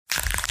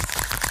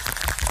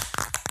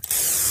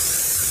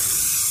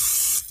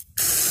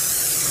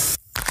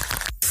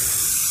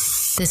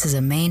This is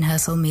a Main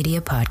Hustle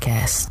Media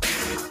podcast.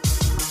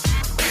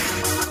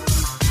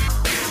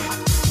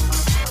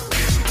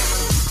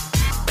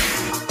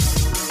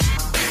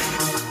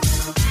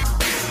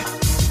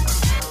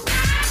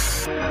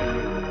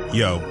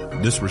 Yo,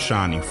 this is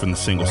Rashani from the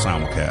Single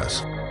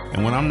Simulcast.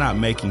 And when I'm not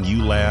making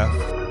you laugh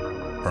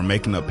or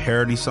making up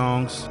parody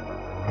songs,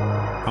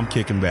 I'm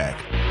kicking back,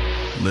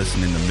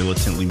 listening to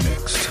Militantly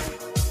Mixed.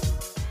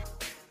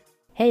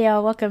 Hey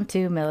y'all, welcome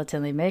to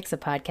Militantly Mixed, a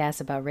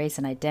podcast about race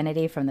and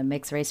identity from the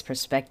mixed race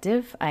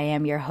perspective. I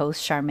am your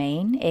host,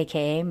 Charmaine,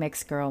 aka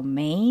Mixed Girl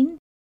Maine,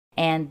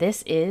 and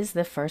this is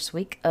the first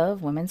week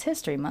of Women's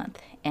History Month.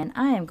 And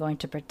I am going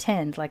to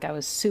pretend like I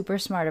was super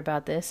smart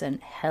about this and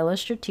hella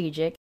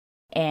strategic,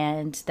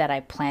 and that I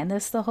planned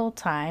this the whole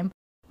time.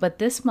 But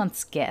this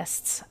month's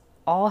guests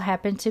all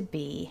happen to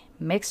be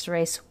mixed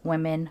race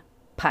women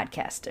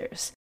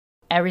podcasters.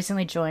 I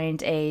recently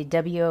joined a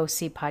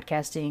WOC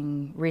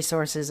podcasting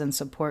resources and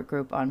support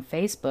group on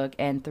Facebook,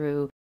 and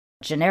through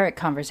generic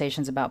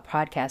conversations about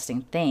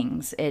podcasting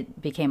things,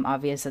 it became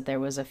obvious that there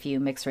was a few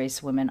mixed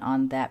race women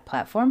on that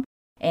platform.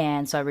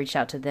 And so I reached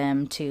out to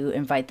them to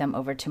invite them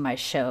over to my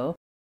show.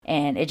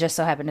 And it just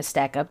so happened to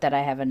stack up that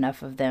I have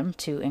enough of them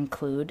to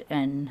include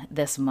in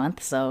this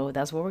month. So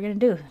that's what we're going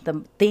to do.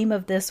 The theme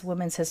of this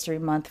Women's History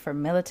Month for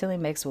Militantly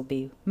Mixed will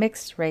be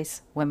mixed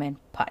race women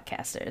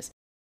podcasters.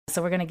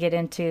 So we're going to get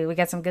into, we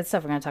got some good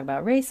stuff. We're going to talk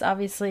about race,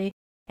 obviously,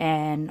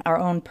 and our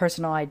own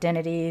personal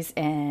identities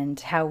and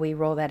how we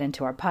roll that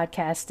into our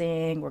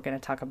podcasting. We're going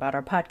to talk about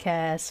our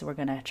podcasts. We're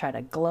going to try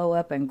to glow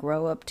up and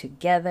grow up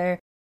together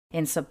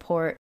in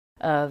support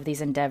of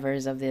these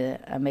endeavors of the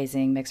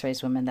amazing mixed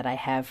race women that I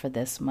have for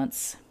this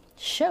month's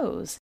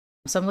shows.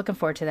 So I'm looking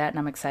forward to that, and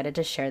I'm excited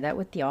to share that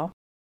with y'all.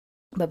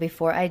 But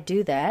before I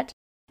do that,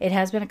 it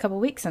has been a couple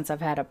weeks since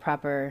I've had a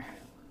proper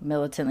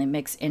Militantly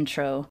Mixed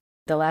intro.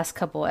 The last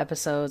couple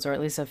episodes, or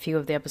at least a few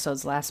of the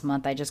episodes last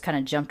month, I just kind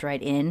of jumped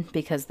right in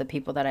because the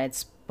people that I had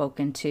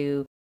spoken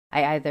to,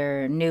 I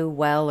either knew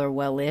well or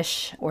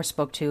well-ish, or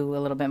spoke to a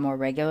little bit more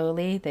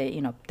regularly.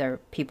 They're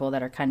people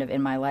that are kind of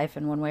in my life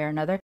in one way or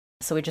another.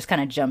 So we just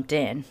kind of jumped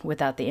in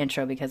without the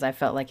intro because I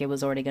felt like it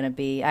was already going to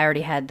be, I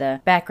already had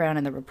the background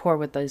and the rapport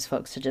with those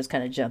folks to just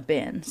kind of jump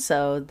in.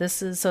 So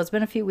it's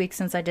been a few weeks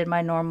since I did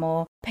my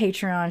normal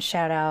Patreon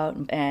shout out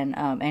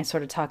and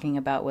sort of talking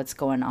about what's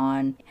going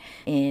on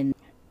in,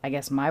 I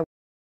guess, my.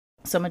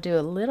 So I'm going to do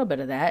a little bit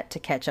of that to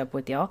catch up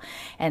with y'all,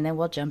 and then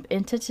we'll jump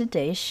into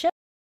today's show.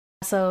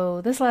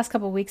 So this last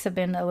couple of weeks have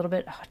been a little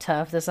bit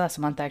tough. This last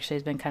month actually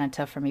has been kind of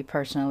tough for me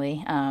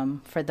personally.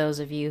 For those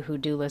of you who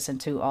do listen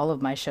to all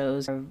of my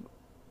shows,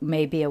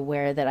 may be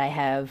aware that I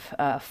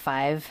have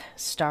 5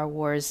 Star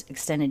Wars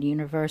Extended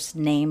Universe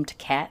named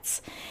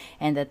cats,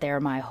 and that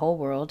they're my whole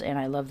world, and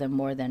I love them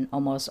more than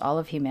almost all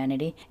of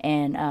humanity.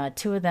 And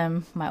 2 of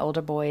them, my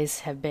older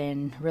boys, have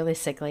been really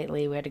sick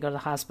lately. We had to go to the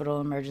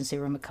hospital emergency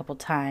room a couple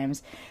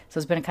times. So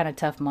it's been a kind of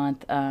tough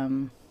month.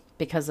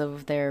 Because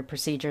of their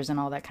procedures and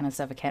all that kind of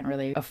stuff, I can't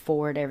really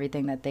afford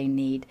everything that they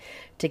need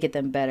to get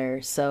them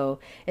better. So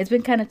it's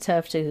been kind of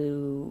tough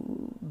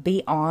to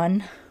be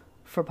on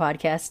for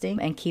podcasting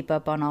and keep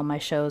up on all my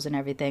shows and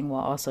everything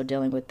while also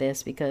dealing with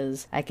this,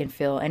 because I can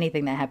feel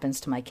anything that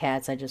happens to my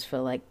cats, I just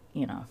feel like,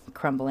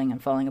 crumbling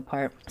and falling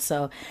apart.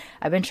 So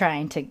I've been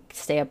trying to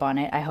stay up on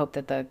it. I hope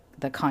that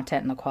the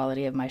content and the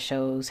quality of my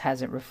shows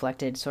hasn't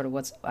reflected sort of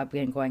what's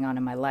been going on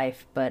in my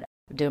life, but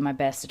doing my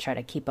best to try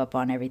to keep up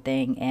on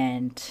everything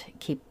and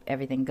keep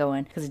everything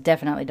going, because I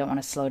definitely don't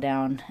want to slow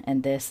down.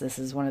 And this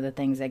is one of the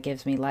things that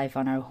gives me life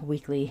on a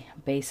weekly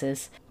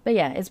basis. But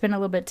yeah, it's been a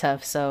little bit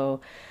tough. So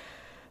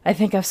I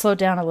think I've slowed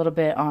down a little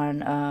bit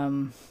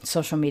on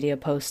social media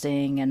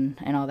posting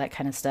and all that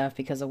kind of stuff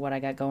because of what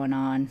I got going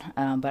on.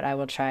 But I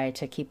will try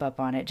to keep up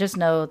on it. Just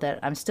know that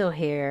I'm still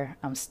here.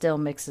 I'm still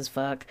mixed as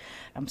fuck.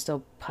 I'm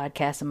still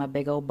podcasting my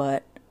big old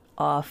butt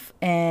off,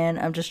 and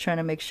I'm just trying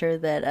to make sure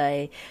that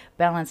I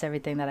balance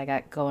everything that I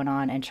got going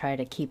on and try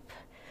to keep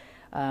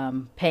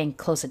paying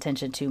close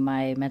attention to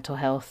my mental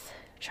health,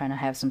 trying to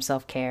have some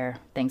self-care,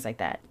 things like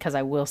that, because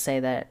I will say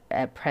that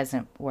at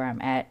present where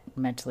I'm at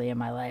mentally in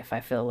my life,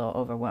 I feel a little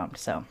overwhelmed.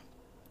 So I'm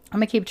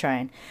gonna keep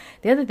trying.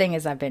 The other thing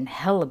is I've been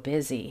hella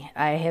busy.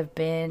 I've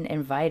been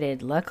invited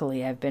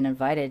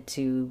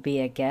to be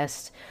a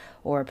guest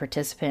or a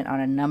participant on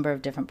a number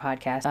of different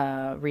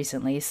podcasts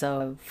recently.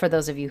 So for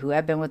those of you who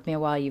have been with me a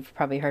while, you've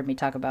probably heard me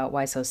talk about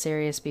Why So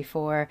Serious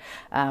before.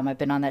 I've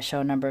been on that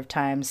show a number of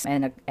times,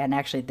 and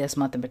actually this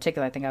month in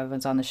particular, I think I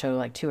was on the show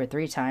like 2 or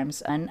 3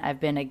 times. And I've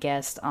been a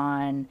guest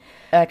on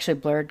actually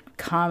Blurred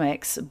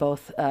Comics.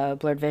 Both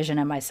Blurred Vision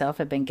and myself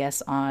have been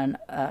guests on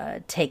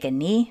Take a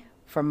Knee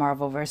for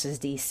Marvel vs.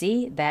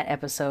 DC. That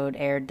episode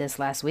aired this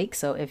last week,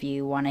 so if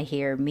you want to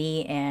hear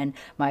me and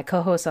my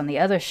co-host on the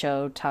other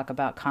show talk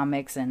about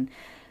comics and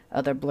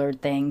other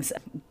blurred things,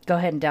 go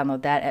ahead and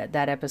download that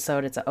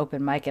episode. It's an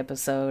open mic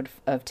episode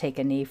of Take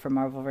a Knee for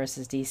Marvel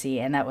vs. DC,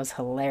 and that was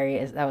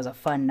hilarious. That was a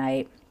fun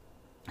night.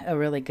 a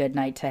really good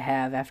night to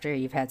have after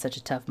you've had such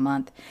a tough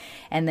month.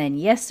 And then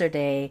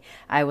yesterday,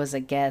 I was a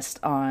guest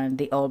on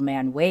the Old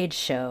Man Wade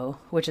show,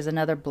 which is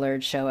another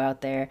Blurred show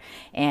out there.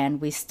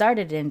 And we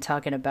started in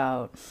talking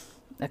about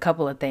a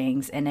couple of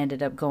things and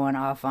ended up going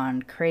off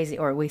on crazy,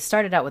 or we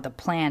started out with a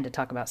plan to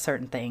talk about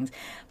certain things,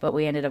 but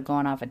we ended up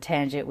going off a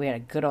tangent. We had a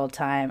good old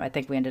time. I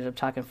think we ended up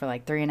talking for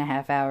like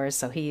 3.5 hours.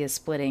 So he is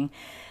splitting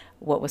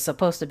what was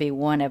supposed to be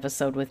one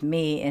episode with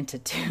me into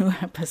 2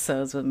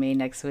 episodes with me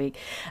next week.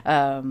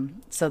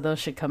 So those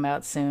should come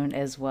out soon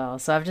as well.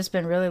 So I've just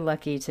been really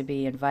lucky to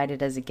be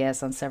invited as a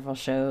guest on several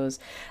shows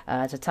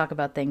to talk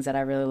about things that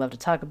I really love to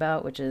talk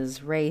about, which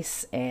is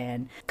race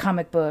and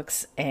comic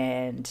books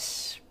and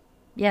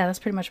yeah, that's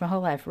pretty much my whole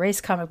life.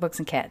 Race, comic books,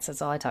 and cats.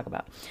 That's all I talk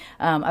about.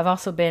 I've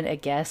also been a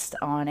guest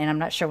on, and I'm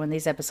not sure when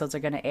these episodes are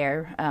going to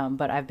air,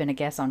 but I've been a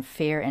guest on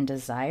Fear and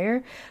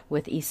Desire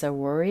with Issa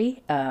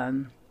Rory.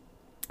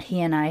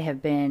 He and I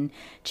have been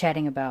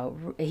chatting about,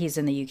 he's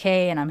in the UK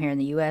and I'm here in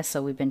the US,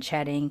 so we've been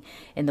chatting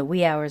in the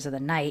wee hours of the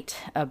night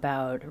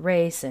about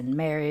race and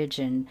marriage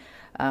and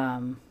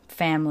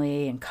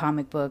family and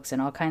comic books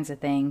and all kinds of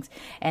things.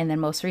 And then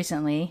most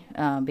recently,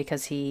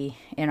 because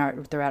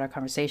throughout our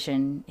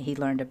conversation, he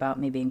learned about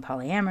me being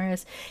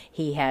polyamorous,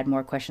 he had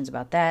more questions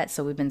about that.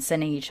 So we've been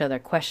sending each other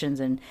questions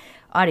and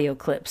audio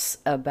clips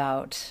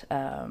about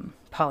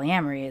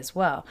polyamory as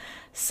well.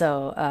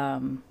 So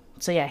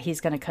yeah, he's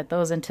going to cut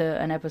those into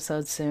an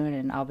episode soon,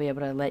 and I'll be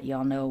able to let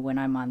y'all know when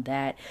I'm on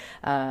that.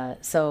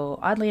 So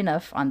oddly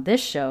enough, on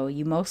this show,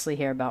 you mostly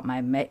hear about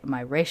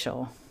my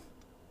racial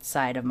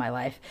side of my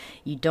life.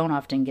 You don't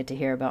often get to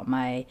hear about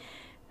my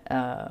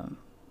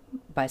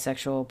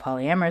bisexual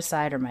polyamorous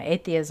side or my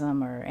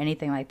atheism or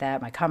anything like that,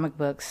 my comic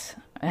books,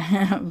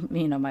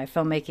 my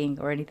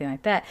filmmaking or anything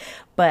like that.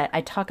 But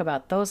I talk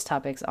about those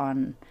topics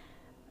on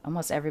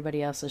almost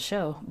everybody else's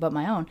show but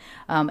my own,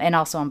 and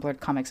also on Blurred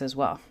Comics as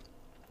well.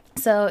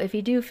 So if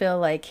you do feel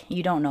like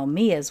you don't know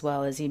me as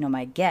well as you know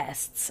my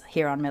guests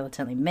here on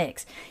Militantly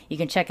Mixed, you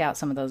can check out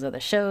some of those other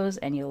shows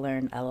and you'll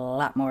learn a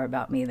lot more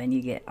about me than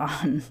you get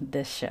on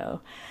this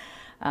show.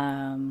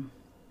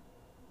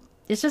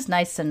 It's just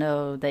nice to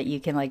know that you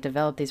can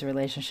develop these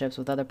relationships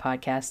with other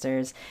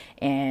podcasters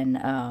and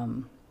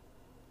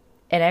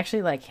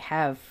actually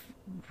have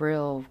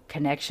real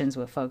connections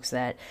with folks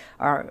that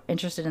are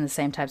interested in the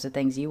same types of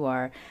things you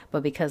are.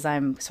 But because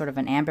I'm sort of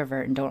an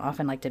ambivert and don't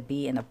often like to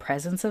be in the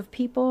presence of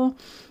people,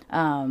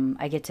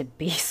 I get to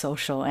be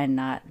social and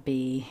not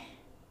be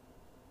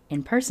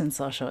in-person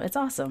social. It's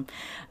awesome.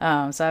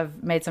 So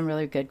I've made some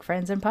really good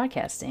friends in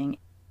podcasting.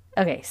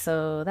 Okay,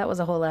 so that was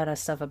a whole lot of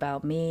stuff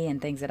about me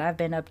and things that I've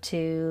been up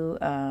to,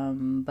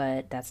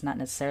 but that's not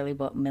necessarily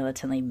what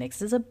Militantly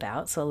Mixed is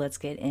about. So let's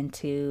get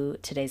into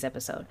today's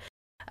episode.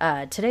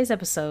 Today's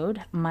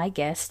episode, my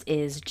guest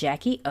is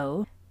Jackie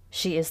O.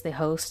 She is the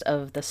host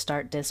of the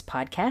Start Dis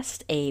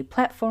podcast, a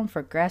platform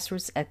for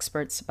grassroots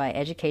experts by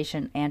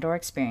education and or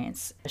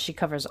experience. She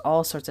covers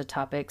all sorts of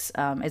topics.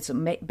 It's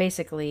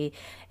basically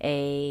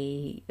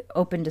a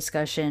open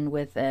discussion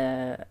with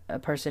a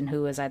person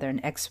who is either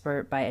an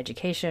expert by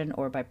education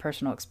or by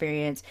personal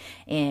experience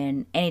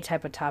in any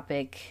type of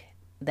topic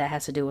that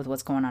has to do with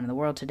what's going on in the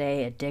world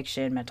today: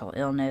 addiction, mental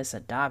illness,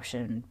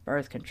 adoption,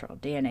 birth control,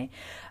 DNA,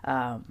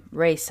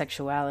 race,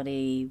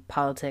 sexuality,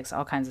 politics,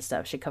 all kinds of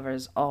stuff. She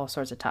covers all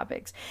sorts of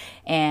topics.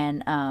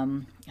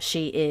 And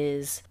she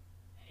is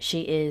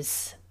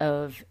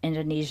of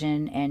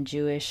Indonesian and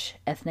Jewish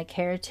ethnic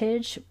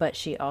heritage, but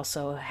she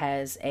also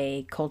has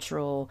a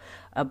cultural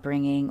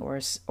upbringing or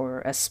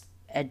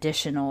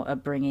additional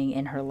upbringing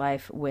in her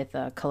life with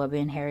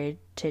Colombian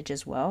heritage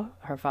as well.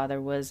 Her father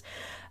was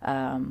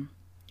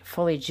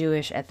fully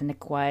Jewish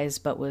ethnic wise,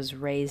 but was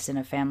raised in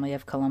a family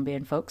of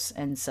Colombian folks,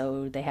 and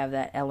so they have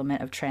that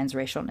element of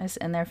transracialness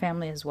in their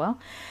family as well.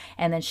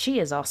 And then she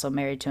is also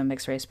married to a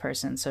mixed race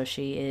person, so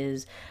she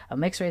is a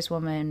mixed race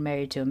woman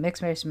married to a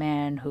mixed race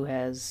man who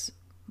has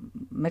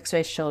mixed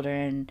race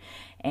children,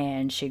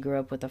 and she grew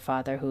up with a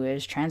father who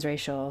is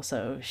transracial.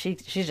 So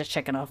she's just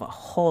checking off a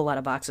whole lot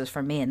of boxes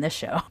for me in this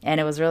show, and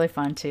it was really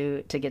fun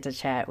to get to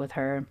chat with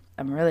her.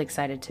 I'm really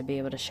excited to be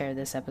able to share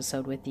this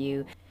episode with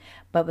you.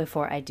 But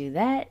before I do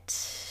that,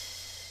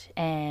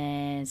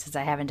 and since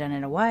I haven't done it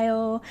in a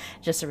while,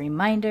 just a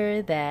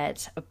reminder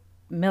that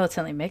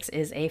Militantly Mixed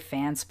is a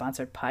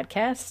fan-sponsored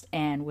podcast,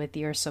 and with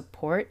your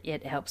support,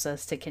 it helps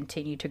us to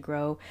continue to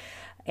grow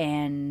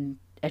and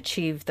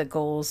achieve the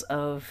goals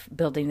of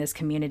building this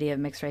community of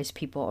mixed race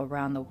people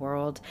around the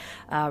world.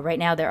 Right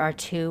now, there are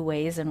 2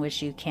 ways in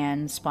which you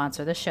can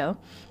sponsor the show.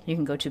 You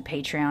can go to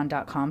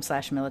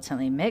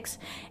patreon.com/militantlymix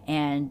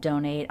and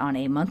donate on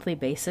a monthly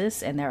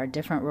basis, and there are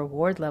different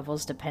reward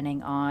levels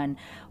depending on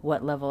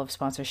what level of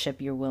sponsorship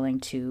you're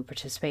willing to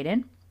participate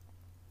in.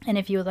 And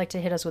if you would like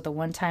to hit us with a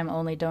one-time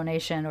only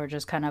donation or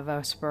just kind of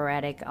a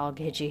sporadic, I'll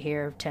hit you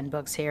here,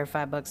 $10 here,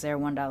 $5 there,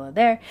 $1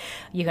 there,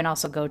 you can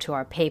also go to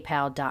our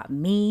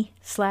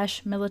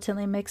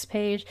paypal.me/militantly mixed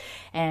page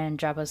and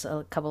drop us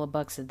a couple of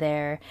bucks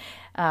there.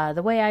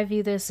 The way I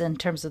view this in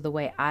terms of the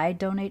way I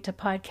donate to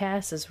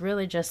podcasts is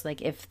really just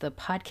like if the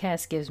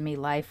podcast gives me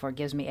life or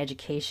gives me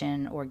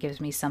education or gives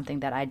me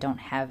something that I don't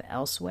have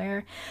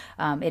elsewhere,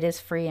 it is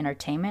free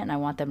entertainment, and I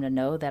want them to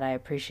know that I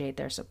appreciate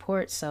their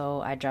support.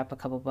 So I drop a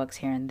couple bucks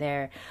here and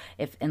there.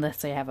 Unless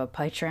they have a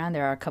Patreon,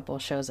 there are a couple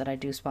of shows that I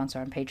do sponsor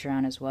on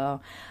Patreon as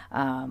well.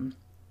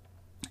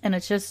 And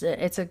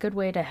it's a good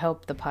way to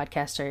help the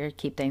podcaster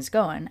keep things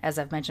going. As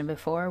I've mentioned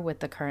before, with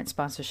the current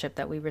sponsorship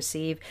that we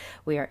receive,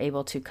 we are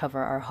able to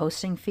cover our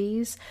hosting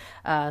fees.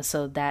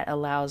 So that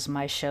allows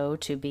my show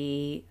to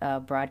be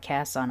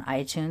broadcast on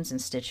iTunes and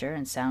Stitcher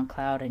and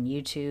SoundCloud and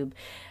YouTube,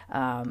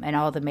 and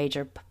all the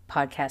major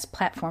podcast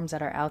platforms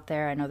that are out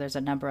there. I know there's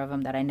a number of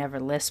them that I never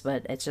list,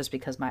 but it's just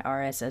because my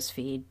RSS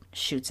feed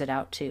shoots it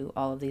out to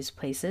all of these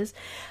places.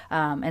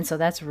 And so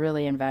that's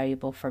really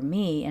invaluable for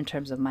me in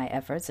terms of my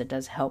efforts. It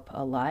does help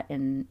a lot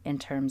in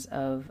terms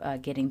of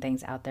getting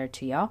things out there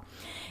to y'all.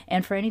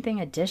 And for anything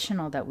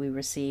additional that we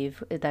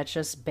receive, that's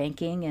just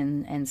banking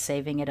and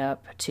saving it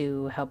up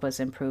to help us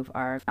improve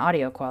our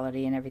audio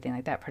quality and everything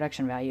like that,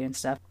 production value and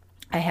stuff.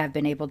 I have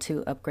been able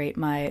to upgrade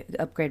my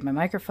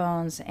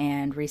microphones,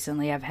 and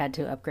recently I've had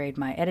to upgrade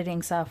my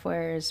editing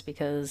softwares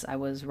because I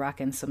was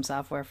rocking some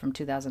software from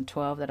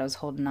 2012 that I was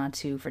holding on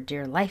to for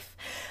dear life.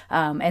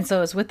 And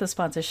so it's with the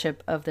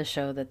sponsorship of the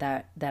show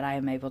that I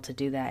am able to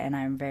do that, and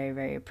I'm very,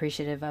 very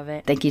appreciative of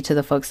it. Thank you to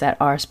the folks that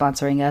are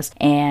sponsoring us.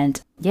 And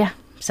yeah,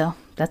 so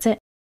that's it.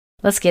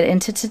 Let's get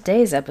into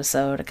today's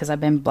episode because I've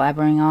been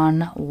blabbering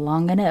on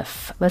long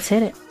enough. Let's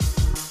hit it.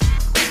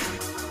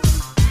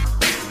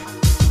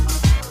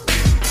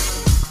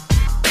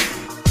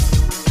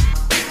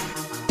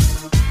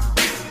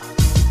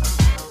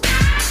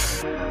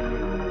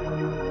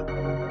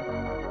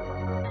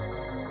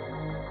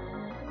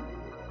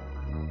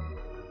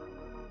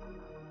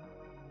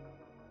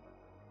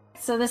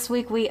 So this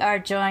week we are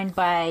joined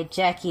by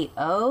Jackie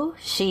O.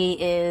 She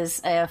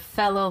is a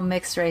fellow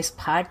mixed race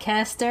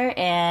podcaster,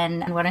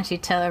 and why don't you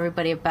tell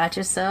everybody about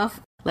yourself?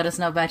 Let us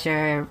know about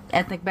your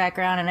ethnic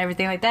background and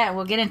everything like that, and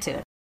we'll get into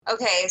it.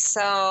 Okay,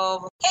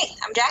 so hey,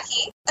 I'm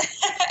Jackie.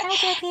 Hi,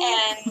 Jackie.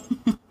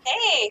 And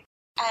hey,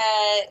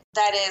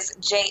 that is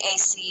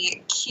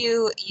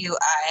JACQUI.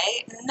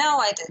 No,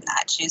 I did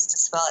not choose to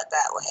spell it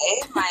that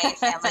way. My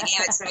family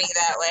gave it to me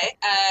that way.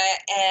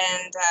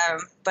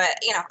 But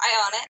you know,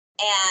 I own it.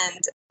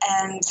 And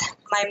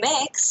my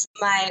mix,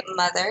 my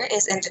mother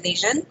is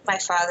Indonesian, my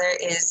father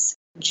is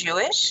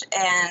Jewish,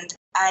 and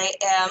I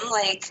am,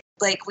 like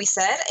we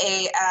said,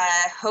 a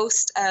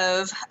host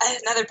of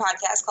another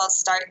podcast called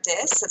Start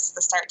Dis. It's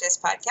the Start Dis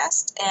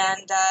podcast,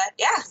 and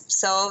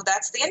so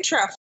that's the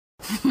intro.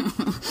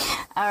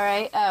 All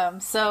right.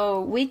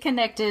 So we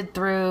connected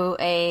through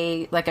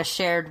a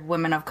shared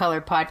Women of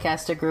Color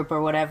podcaster group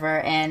or whatever,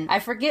 and I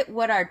forget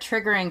what our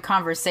triggering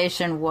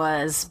conversation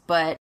was,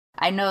 but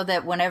I know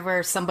that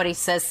whenever somebody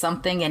says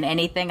something in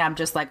anything, I'm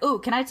just like, ooh,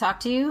 can I talk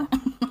to you?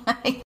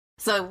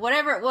 So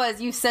whatever it was,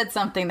 you said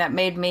something that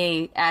made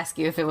me ask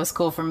you if it was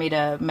cool for me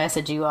to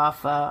message you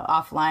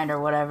offline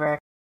or whatever.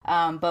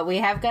 But we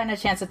have gotten a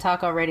chance to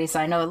talk already, so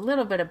I know a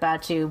little bit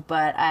about you.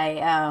 But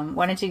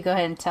why don't you go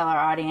ahead and tell our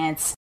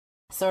audience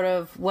sort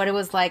of what it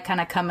was like kind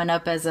of coming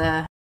up as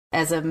a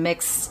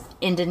mixed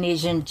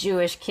Indonesian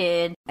Jewish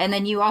kid. And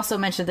then you also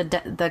mentioned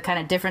the kind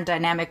of different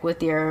dynamic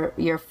with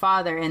your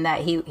father in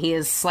that he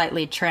is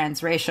slightly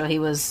transracial. He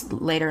was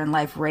later in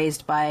life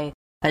raised by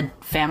a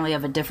family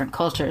of a different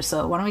culture.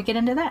 So why don't we get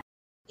into that?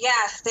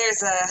 Yeah,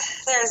 there's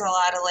a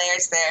lot of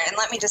layers there. And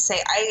let me just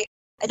say, I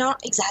don't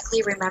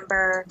exactly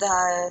remember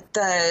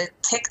the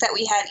tick that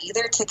we had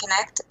either to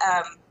connect,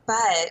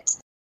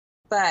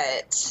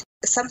 but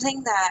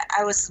something that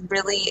I was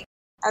really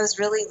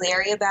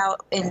leery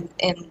about in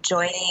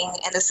joining,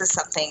 and this is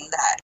something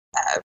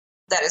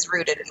that is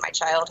rooted in my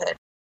childhood,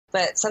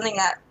 but something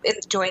that in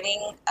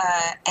joining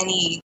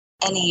any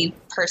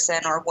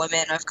person or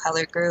woman of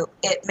color group,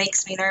 it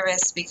makes me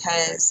nervous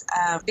because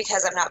I'm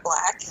not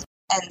Black,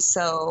 and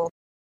so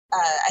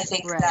I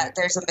think that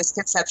there's a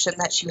misconception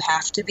that you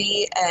have to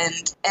be,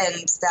 and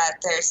that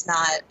there's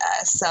not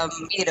some,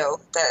 I don't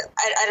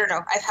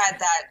know. I've had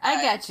that I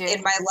got you.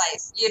 in my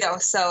life,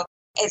 so.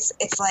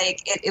 It's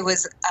like it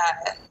was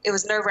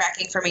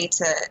nerve-wracking for me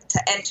to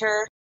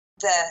enter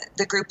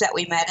the group that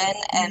we met in,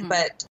 and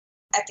but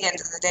at the end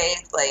of the day,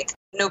 like,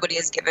 nobody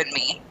has given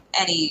me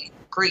any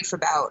grief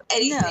about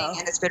anything,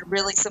 and it's been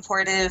really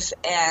supportive.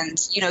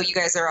 And you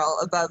guys are all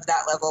above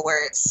that level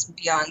where it's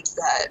beyond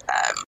that.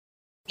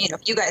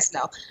 You guys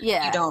know.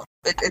 Yeah. You don't.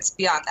 It's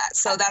beyond that.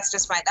 So that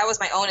was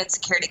my own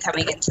insecurity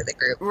coming into the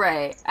group.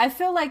 Right. I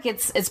feel like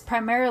it's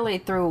primarily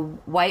through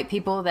white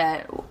people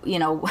that,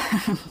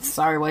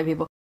 sorry, white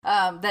people,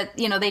 that,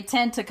 they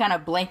tend to kind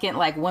of blanket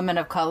like women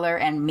of color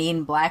and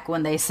mean Black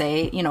when they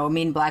say,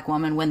 mean Black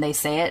woman when they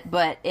say it.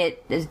 But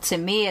to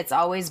me, it's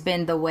always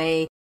been the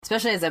way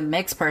especially as a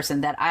mixed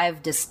person, that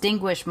I've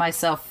distinguished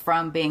myself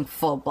from being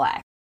full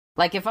black.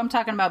 Like if I'm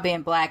talking about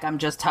being black, I'm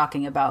just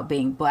talking about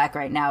being black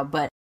right now.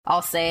 But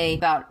I'll say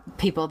about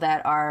people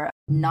that are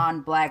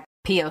non-black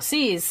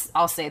POCs,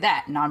 I'll say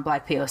that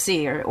non-black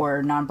POC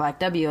or non-black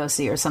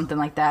WOC or something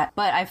like that.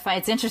 But I find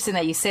it's interesting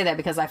that you say that,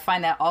 because I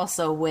find that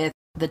also with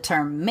the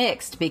term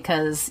mixed,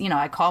 because, you know,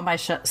 I call my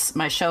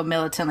show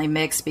Militantly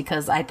Mixed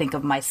because I think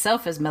of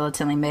myself as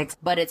militantly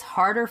mixed, but it's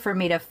harder for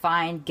me to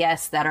find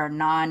guests that are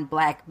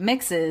non-black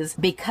mixes,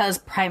 because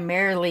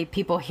primarily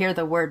people hear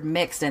the word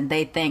mixed and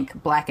they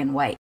think black and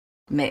white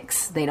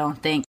mix. They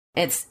don't think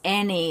it's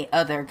any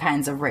other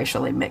kinds of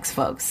racially mixed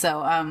folks.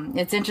 So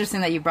it's interesting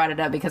that you brought it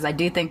up, because I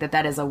do think that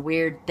that is a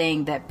weird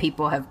thing that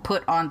people have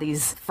put on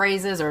these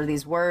phrases or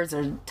these words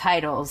or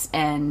titles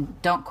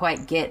and don't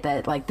quite get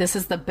that, like, this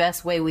is the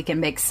best way we can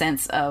make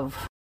sense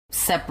of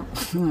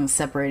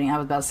separating. I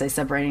was about to say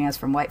separating us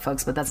from white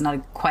folks, but that's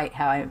not quite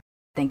how I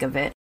think of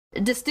it.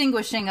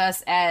 Distinguishing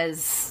us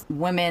as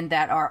women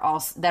that are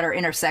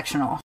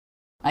intersectional,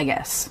 I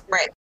guess.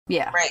 Right.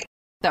 Yeah. Right.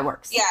 That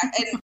works. Yeah.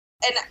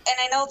 And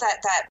I know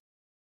that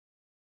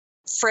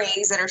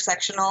phrase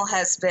intersectional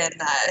has been,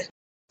 I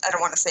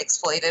don't want to say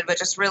exploited, but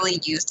just really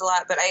used a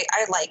lot. But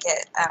I like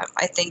it.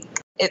 I think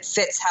it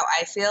fits how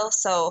I feel.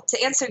 So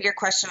to answer your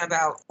question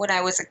about when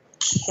I was a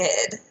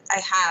kid, I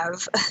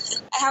have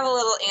a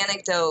little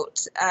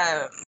anecdote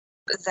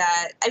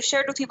that I've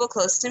shared with people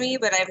close to me,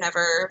 but I've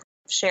never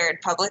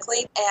shared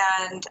publicly.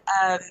 And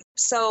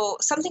so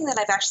something that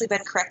I've actually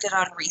been corrected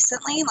on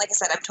recently, like I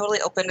said, I'm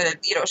totally open to,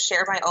 you know,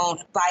 share my own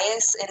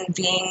bias in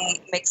being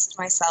mixed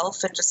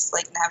myself and just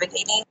like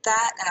navigating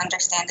that and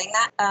understanding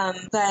that.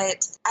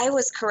 But I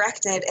was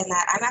corrected in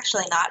that I'm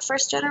actually not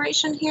first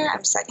generation here.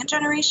 I'm second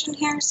generation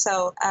here.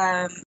 So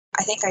I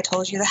think I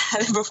told you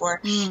that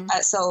before.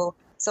 So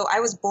I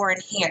was born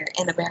here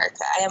in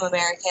America. I am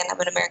American. I'm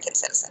an American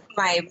citizen.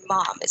 My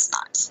mom is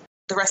not.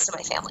 The rest of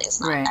my family is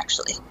not,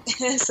 actually.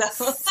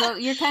 So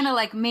you're kind of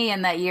like me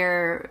in that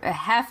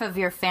half of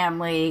your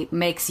family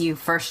makes you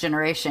first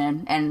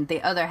generation and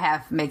the other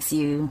half makes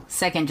you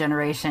second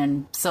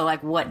generation. So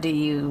like, what do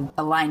you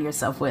align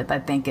yourself with, I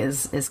think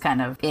is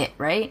kind of it,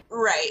 right?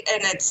 Right.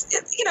 And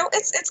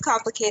it's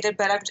complicated,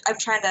 but I'm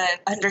trying to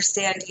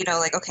understand, you know,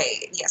 like,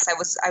 okay, yes,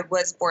 I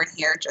was born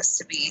here, just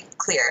to be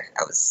clear.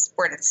 I was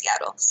born in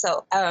Seattle.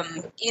 So,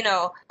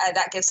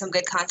 that gives some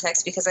good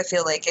context, because I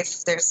feel like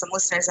if there's some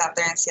listeners out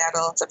there in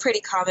Seattle, it's a pretty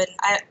common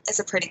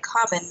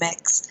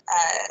mix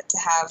to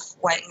have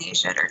white and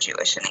Asian or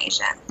Jewish and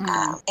Asian,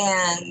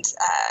 and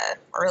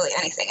really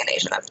anything in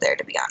Asian up there,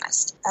 to be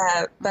honest.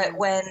 But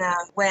when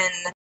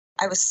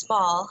I was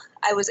small,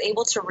 I was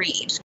able to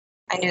read.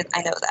 I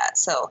know that.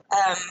 So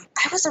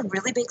I was a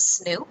really big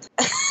snoop.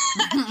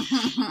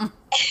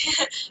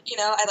 You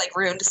know, I like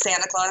ruined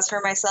Santa Claus for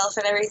myself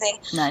and everything.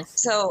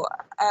 Nice. So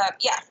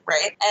yeah,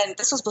 right. And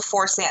this was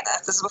before Santa.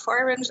 This is before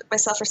I ruined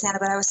myself for Santa,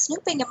 but I was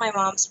snooping in my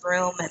mom's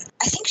room, and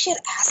I think she had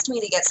asked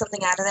me to get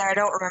something out of there. I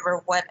don't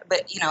remember what,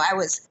 but you know, I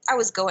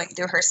was going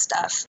through her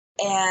stuff.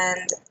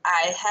 And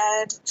I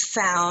had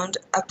found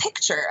a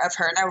picture of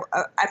her, and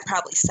I'm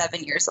probably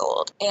 7 years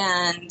old.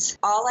 And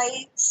all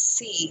I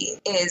see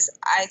is,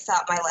 I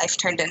thought my life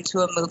turned into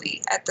a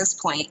movie at this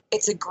point.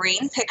 It's a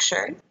green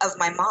picture of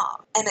my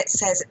mom, and it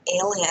says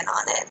alien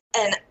on it.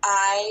 And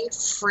I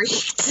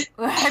freaked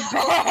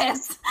out.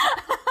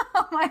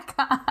 Oh my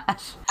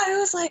gosh. I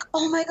was like,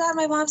 oh my God,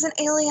 my mom's an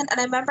alien. And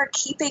I remember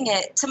keeping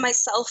it to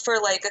myself for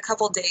like a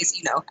couple days.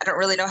 You know, I don't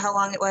really know how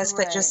long it was,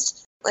 but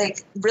just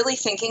like really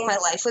thinking my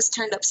life was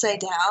turned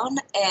upside down,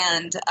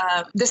 and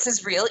this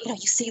is real. You know,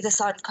 you see this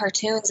on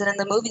cartoons and in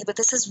the movie, but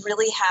this is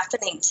really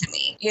happening to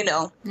me, you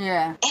know?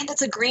 Yeah. And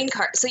it's a green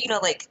card. So, you know,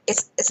 like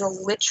it's a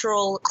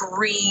literal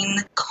green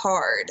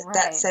card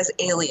that says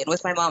alien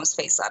with my mom's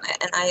face on it.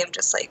 And I am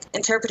just like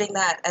interpreting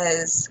that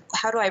as,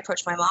 how do I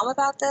approach my mom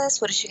about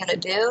this? What is she going to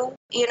do?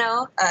 You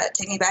know,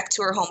 take me back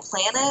to her home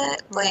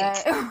planet.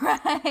 Like,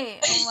 right.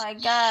 Oh my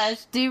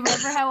gosh. Do you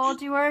remember how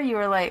old you were? You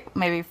were like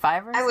maybe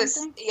 5 or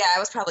something? I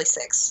was probably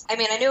 6. I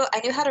mean, I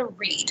knew how to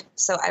read,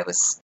 so I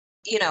was,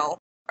 you know,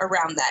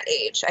 around that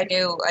age. I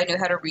knew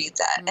how to read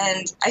that,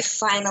 and I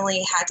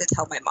finally had to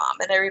tell my mom.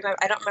 And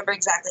I don't remember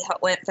exactly how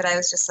it went, but I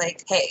was just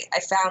like, "Hey, I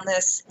found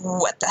this.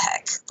 What the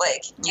heck?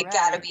 Like, you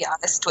gotta be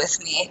honest with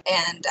me."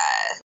 And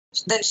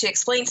then she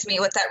explained to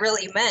me what that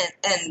really meant,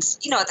 and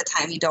you know, at the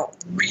time, you don't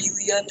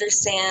really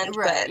understand,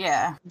 but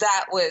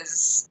that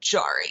was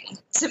jarring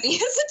to me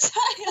as a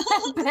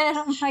child.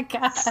 Oh my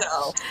god!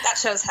 So that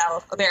shows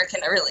how American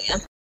I really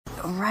am.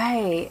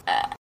 Right.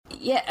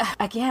 Yeah,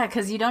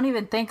 because you don't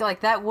even think,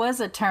 like, that was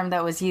a term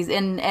that was used,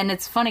 and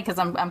it's funny because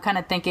I'm kind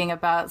of thinking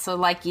about, so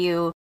like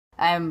you,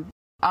 I'm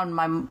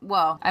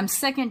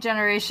second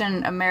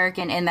generation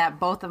American in that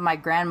both of my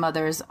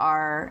grandmothers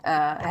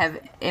have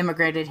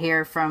immigrated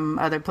here from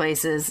other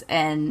places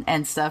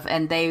and stuff,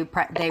 and they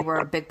were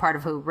a big part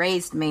of who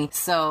raised me.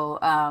 So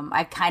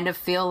I kind of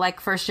feel like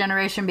first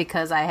generation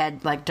because I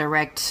had like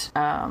direct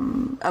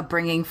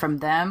upbringing from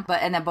them.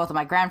 And then both of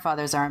my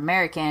grandfathers are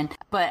American,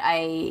 but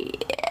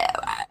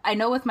I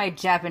know with my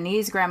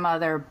Japanese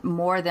grandmother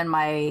more than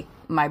my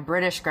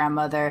British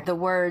grandmother, the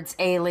words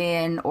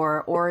alien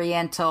or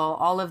oriental,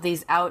 all of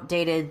these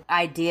outdated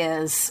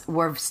ideas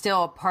were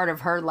still a part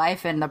of her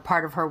life and a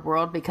part of her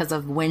world because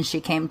of when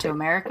she came to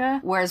America.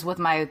 Whereas with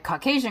my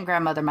Caucasian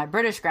grandmother, my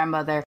British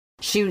grandmother,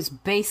 she was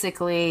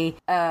basically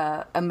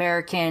a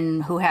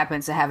American who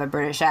happens to have a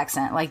British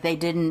accent. Like they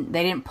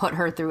didn't put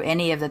her through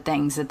any of the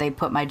things that they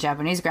put my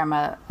Japanese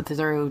grandma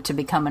through to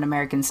become an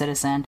American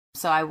citizen.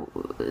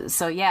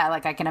 So yeah,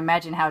 like I can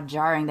imagine how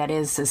jarring that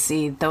is to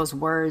see those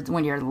words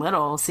when you're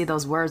little, see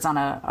those words on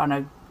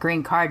a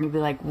green card, and you'd be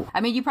like,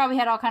 I mean, you probably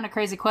had all kind of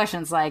crazy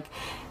questions like,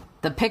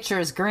 the picture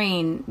is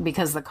green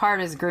because the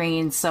card is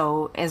green,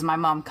 so is my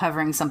mom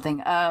covering something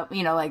up?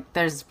 You know, like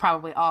there's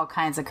probably all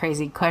kinds of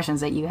crazy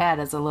questions that you had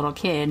as a little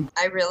kid.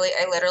 I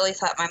literally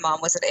thought my mom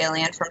was an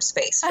alien from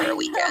space for a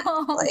weekend.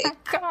 Like, my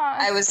God.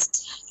 I was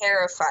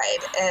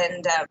terrified.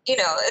 And,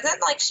 and then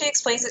like she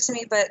explains it to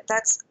me, but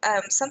that's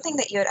something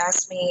that you had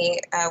asked me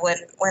when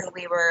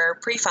we were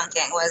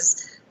pre-funking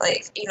was,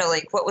 like,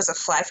 what was a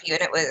fly for you?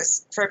 And it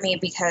was for me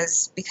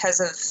because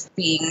of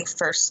being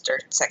first or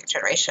second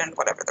generation,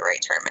 whatever the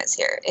right term is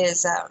here,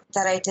 is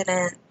that I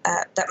didn't,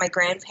 that my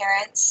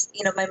grandparents,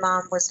 my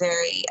mom was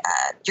very,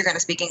 you're going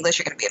to speak English,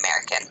 you're going to be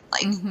American.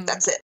 Like,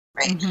 that's it.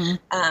 Right. Mm-hmm.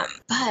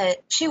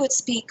 But she would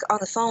speak on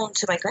the phone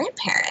to my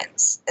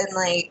grandparents, and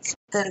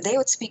then they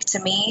would speak to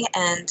me.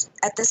 And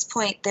at this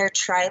point, they're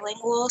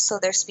trilingual, so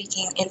they're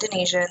speaking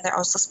Indonesian. They're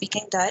also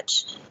speaking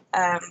Dutch,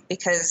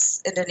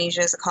 because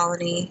Indonesia is a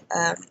colony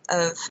of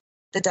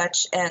the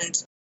Dutch.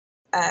 And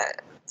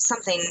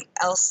something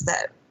else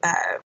that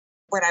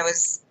when I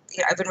was,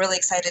 I've been really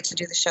excited to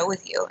do the show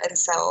with you, and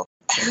so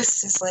I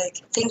was just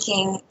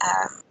thinking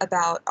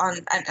about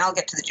and I'll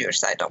get to the Jewish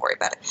side, don't worry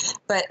about it.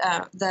 But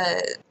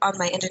on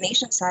my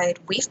Indonesian side,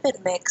 we've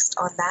been mixed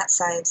on that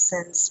side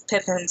since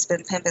Pimpin's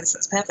been pimpin'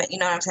 since Pimpin'. You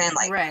know what I'm saying?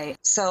 Right.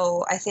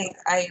 So I think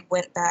I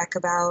went back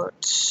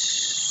about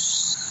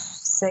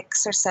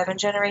 6 or 7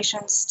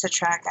 generations to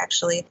track,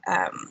 actually.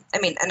 And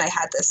I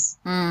had this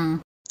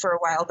for a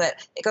while,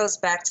 but it goes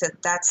back to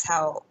that's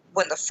how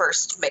when the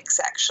first mix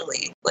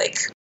actually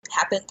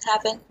happened.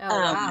 Oh,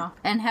 wow.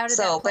 And how did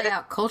that play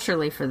out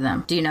culturally for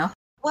them? Do you know?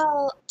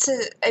 Well,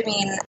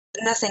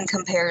 nothing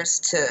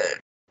compares to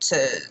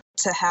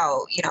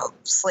how,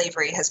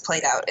 slavery has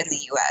played out in the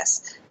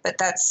U.S., but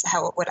that's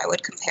what I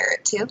would compare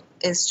it to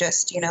is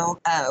just,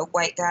 a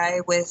white guy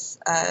with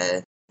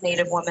a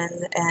Native woman,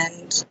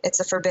 and it's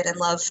a forbidden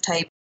love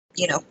type,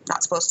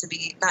 not supposed to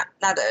be, not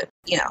a,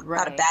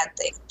 not a bad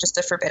thing, just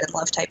a forbidden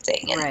love type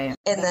thing. And, right.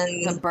 And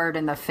then the bird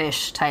and the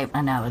fish type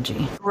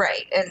analogy.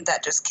 Right. And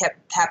that just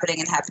kept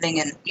happening. And,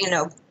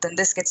 then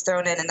this gets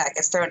thrown in and that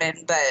gets thrown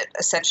in. But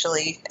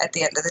essentially, at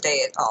the end of the day,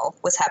 it all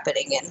was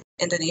happening in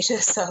Indonesia.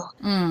 So,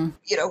 I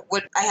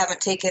haven't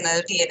taken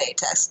a DNA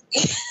test.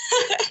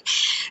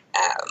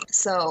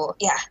 So,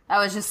 yeah. I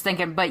was just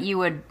thinking, but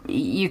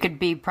you could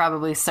be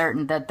probably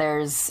certain that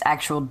there's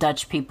actual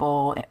Dutch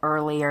people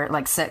earlier,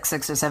 like 6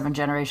 or 7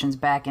 generations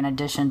back, in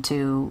addition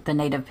to the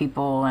native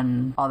people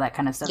and all that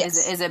kind of stuff.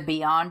 Yes. Is it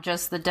beyond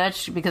just the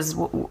Dutch? Because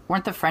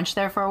weren't the French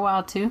there for a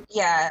while too?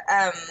 Yeah.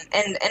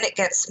 And it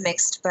gets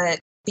mixed, but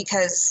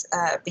because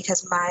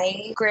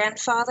my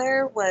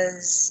grandfather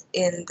was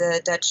in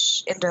the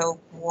Dutch Indo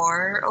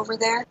War over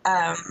there,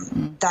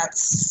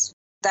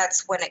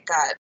 that's when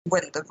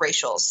the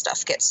racial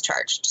stuff gets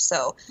charged.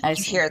 So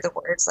you hear the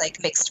words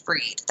like mixed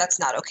breed. That's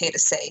not okay to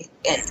say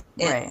to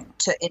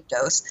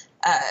Indos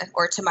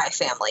or to my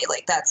family.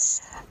 Like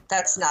that's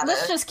not.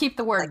 Let's just keep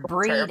the word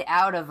breed term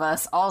out of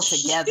us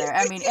altogether.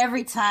 I mean,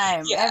 every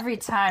time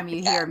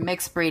you hear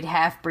mixed breed,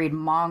 half breed,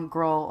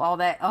 mongrel, all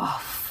that.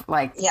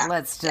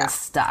 Let's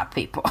just stop,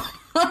 people.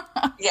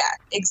 Yeah,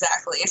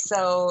 exactly.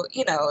 So,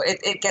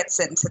 it gets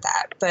into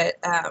that. But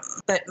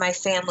my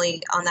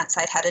family on that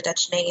side had a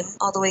Dutch name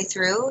all the way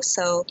through.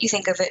 So you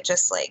think of it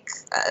just like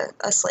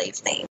a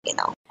slave name,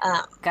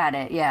 Got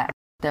it. Yeah.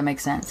 That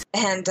makes sense.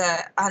 And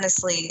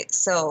honestly,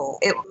 so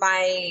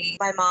my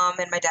mom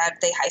and my dad,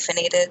 they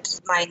hyphenated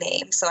my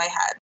name. So I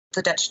had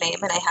the Dutch name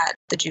and I had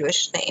the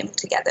Jewish name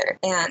together.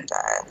 And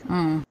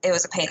it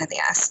was a pain in the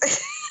ass.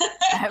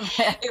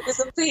 It was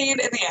a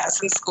pain in the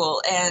ass in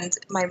school. And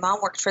my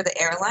mom worked for the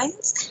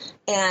airlines.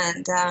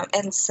 And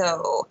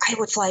so I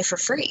would fly for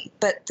free.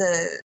 But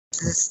the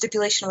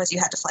stipulation was you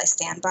had to fly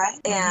standby,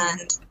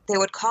 and they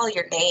would call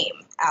your name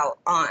out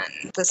on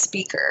the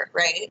speaker,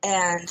 right?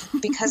 And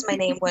because my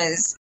name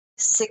was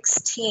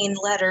 16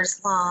 letters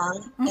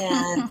long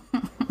and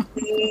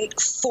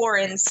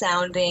foreign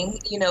sounding,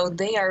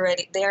 they are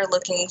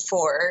looking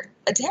for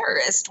a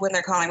terrorist when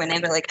they're calling my name.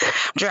 They're like,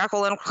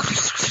 Jacqueline,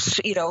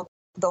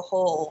 the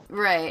whole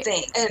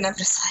thing. And I'm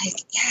just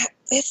like, yeah,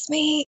 it's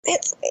me. Yeah,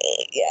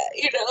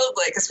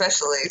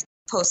 especially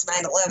post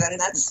 9/11,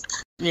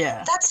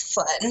 that's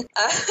fun.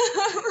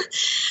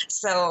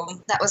 So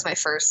that was my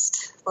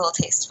first little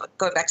taste.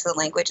 Going back to the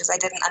languages, I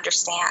didn't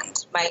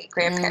understand my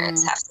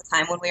grandparents half the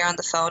time when we were on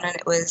the phone, and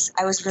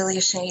I was really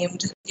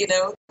ashamed.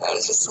 I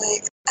was just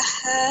like,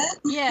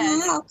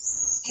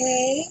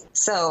 okay.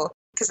 So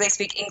because they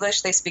speak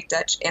English, they speak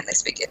Dutch, and they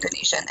speak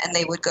Indonesian, and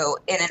they would go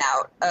in and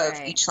out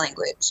of each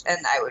language, and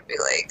I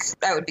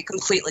would be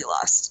completely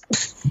lost.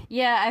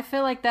 Yeah, I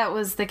feel like that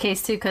was the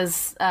case too,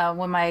 because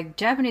when my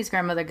Japanese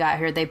grandmother got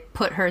here, they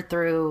put her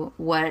through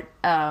what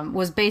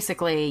was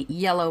basically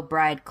yellow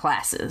bride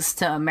classes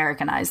to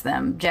Americanize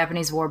them,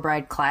 Japanese war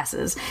bride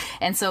classes.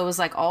 And so it was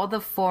like all the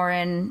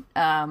foreign,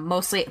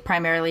 mostly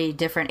primarily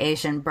different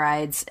Asian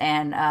brides,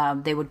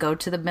 and they would go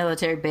to the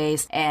military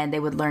base and they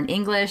would learn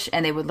English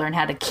and they would learn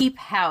how to keep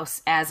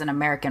house as an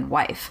American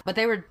wife. But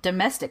they were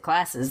domestic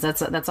classes.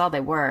 That's all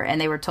they were.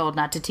 And they were told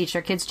not to teach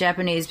their kids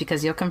Japanese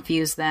because you'll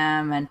confuse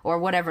them, and or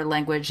whatever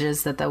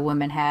languages that the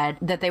women had,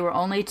 that they were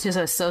only to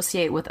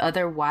associate with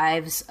other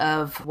wives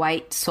of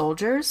white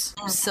soldiers.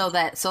 So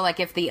like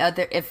if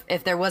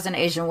there was an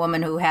Asian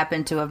woman who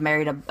happened to have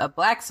married a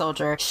black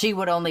soldier, she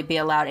would only be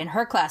allowed in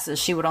her classes.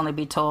 She would only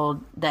be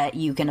told that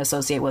you can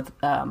associate with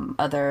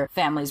other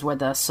families where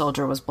the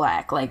soldier was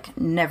black, like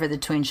never the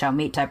twin shall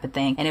meet type of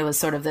thing. And it was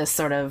sort of this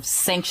sort of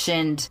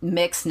sanctioned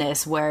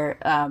mixedness where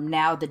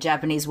now the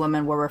Japanese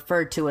women were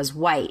referred to as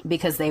white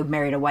because they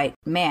married a white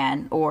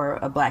man or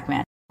a black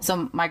man.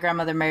 So my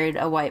grandmother married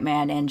a white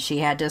man, and she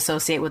had to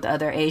associate with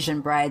other Asian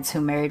brides who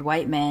married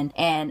white men.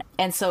 And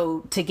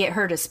so to get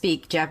her to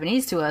speak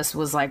Japanese to us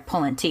was like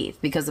pulling teeth,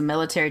 because the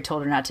military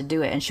told her not to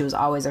do it, and she was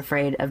always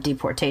afraid of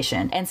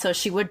deportation. And so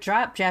she would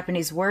drop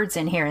Japanese words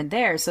in here and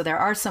there. So there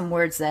are some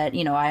words that,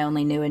 you know, I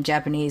only knew in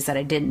Japanese that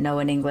I didn't know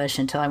in English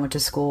until I went to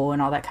school and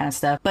all that kind of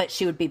stuff. But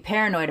she would be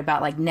paranoid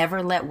about, like,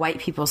 never let white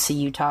people see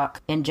you talk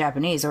in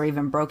Japanese or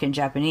even broken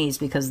Japanese,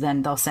 because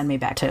then they'll send me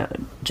back to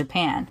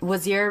Japan.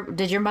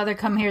 Did your mother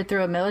come here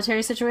through a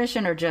military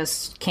situation, or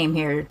just came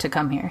here to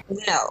come here?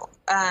 No,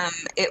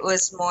 it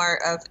was more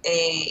of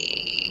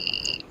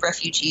a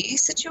refugee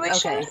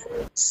situation.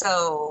 Okay.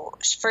 So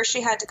first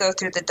she had to go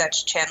through the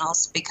Dutch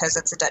channels because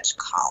it's a Dutch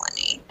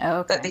colony.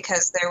 Okay. But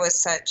because there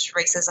was such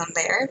racism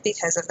there,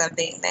 because of them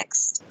being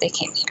mixed, they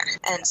came here.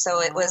 And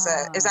so it was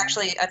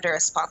actually under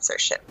a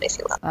sponsorship, if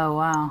you will. Oh,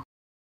 wow.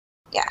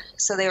 Yeah,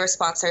 so they were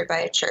sponsored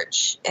by a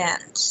church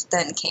and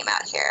then came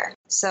out here.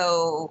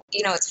 So,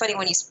 you know, it's funny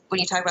when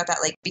you talk about that,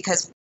 like,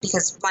 because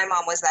my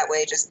mom was that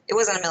way. Just, it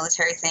wasn't a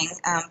military thing,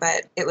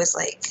 but it was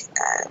like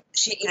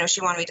she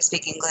wanted me to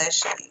speak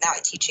English, and now I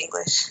teach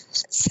English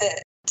to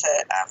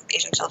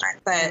Asian children,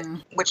 but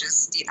which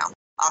is, you know,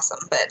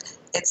 awesome. But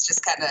it's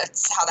just kind of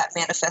how that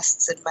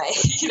manifests in my,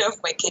 you know,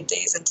 my kid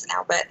days into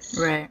now. But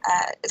right.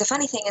 The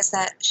funny thing is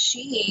that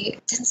she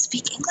didn't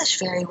speak English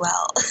very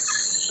well.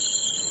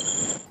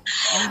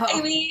 Oh.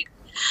 I mean,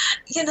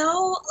 you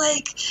know,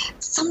 like,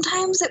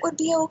 sometimes it would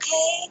be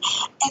okay,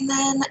 and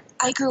then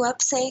I grew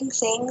up saying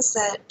things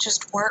that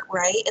just weren't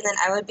right, and then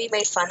I would be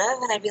made fun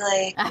of, and I'd be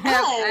like, I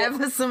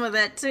have some of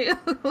that too.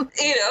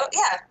 You know,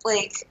 yeah,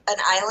 like an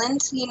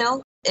island, you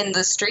know, in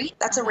the street,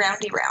 that's a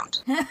roundy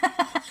round.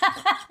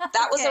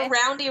 That was a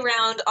roundy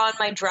round on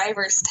my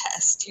driver's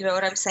test. You know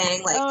what I'm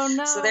saying? Like, oh,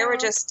 no. So there were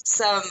just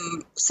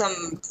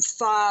some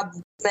fob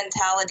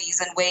mentalities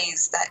and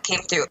ways that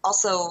came through.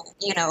 Also,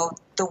 you know,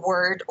 the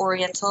word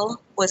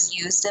Oriental was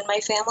used in my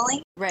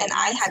family, right, and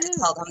I had to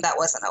tell them that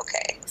wasn't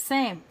okay.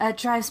 Same. It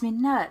drives me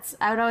nuts.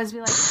 I would always be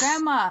like,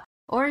 Grandma,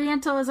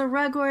 Oriental is a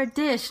rug or a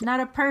dish,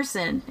 not a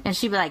person. And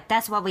she'd be like,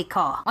 that's what we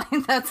call.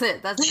 Like, that's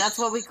it. That's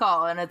what we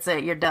call, and it's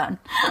it. You're done.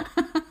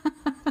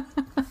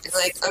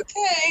 Like,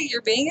 okay,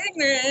 you're being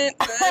ignorant.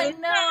 I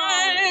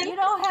know. You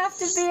don't have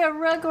to be a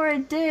rug or a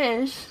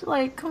dish.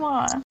 Like, come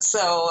on.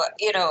 So,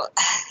 you know,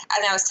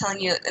 and I was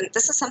telling you, and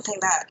this is something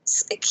that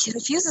it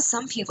confuses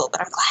some people, but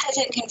I'm glad it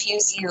didn't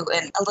confuse you.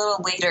 And a little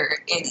later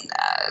in,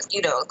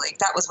 you know, like,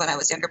 that was when I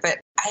was younger, but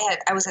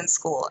I was in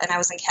school, and I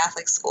was in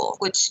Catholic school,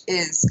 which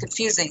is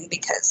confusing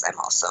because I'm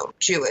also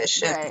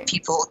Jewish, right, and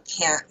people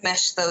can't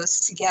mesh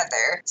those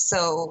together.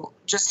 So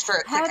just for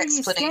a quick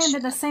explanation. How do you stand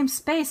in the same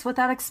space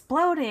without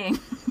exploding?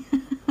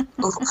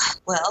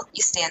 Well,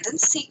 you stand in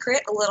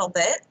secret a little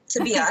bit,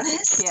 to be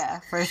honest. Yeah,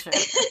 for sure.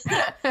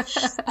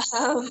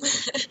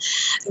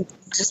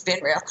 Just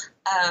being real.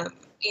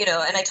 You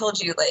know, and I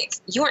told you, like,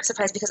 you weren't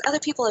surprised because other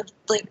people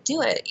like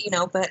do it, you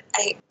know, but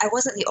I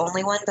wasn't the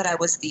only one, but I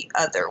was the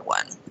other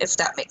one, if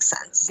that makes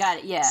sense. Got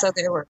it, yeah. So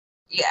there were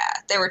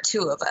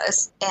two of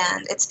us,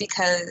 and it's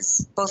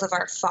because both of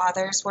our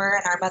fathers were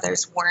and our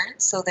mothers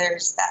weren't, so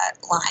there's that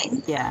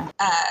line. Yeah.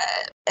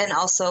 And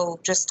also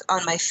just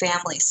on my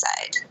family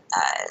side,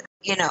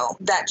 you know,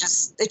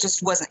 it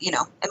just wasn't, you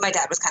know, and my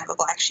dad was kind of a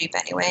black sheep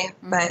anyway,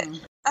 but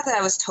not that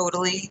I was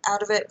totally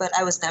out of it, but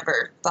I was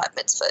never bat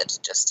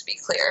mitzvahed, just to be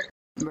clear.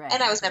 Right.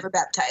 And I was never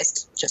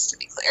baptized, just to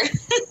be clear.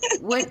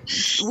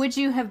 Would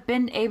you have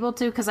been able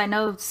to, because I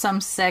know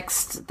some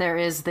sects, there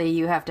is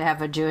you have to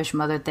have a Jewish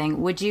mother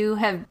thing. Would you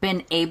have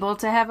been able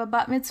to have a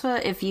bat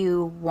mitzvah if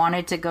you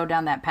wanted to go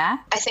down that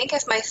path? I think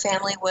if my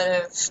family would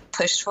have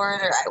pushed for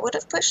it, or I would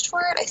have pushed for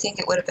it, I think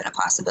it would have been a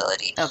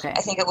possibility. Okay.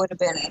 I think it would have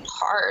been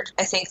hard.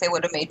 I think they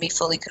would have made me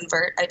fully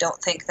convert. I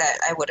don't think that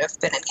I would have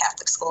been in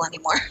Catholic school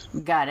anymore.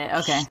 Got it.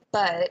 Okay.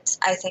 But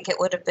I think it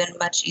would have been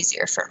much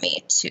easier for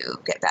me to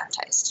get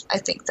baptized. I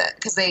think that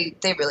because they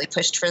really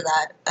pushed for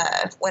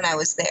that when I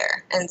was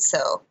there. And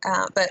so,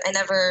 but I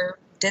never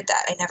did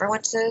that. I never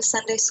went to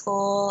Sunday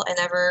school. I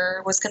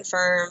never was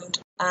confirmed.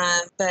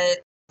 But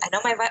I know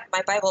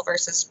my Bible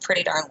verses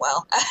pretty darn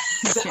well.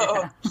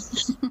 So,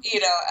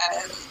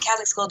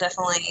 Catholic school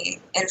definitely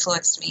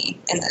influenced me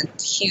in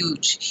a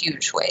huge,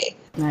 huge way.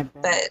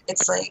 But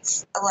it's like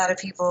a lot of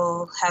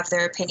people have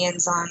their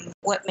opinions on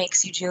what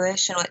makes you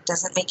Jewish and what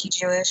doesn't make you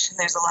Jewish. And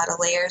there's a lot of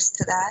layers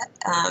to that.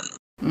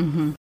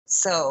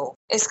 So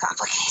it's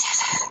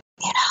complicated,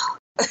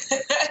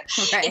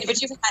 Right.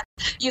 But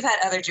you've had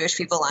other Jewish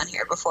people on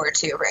here before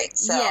too, right?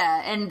 So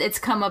yeah, and it's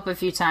come up a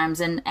few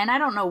times, and I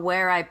don't know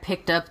where I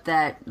picked up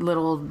that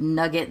little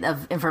nugget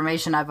of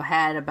information I've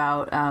had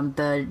about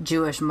the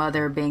Jewish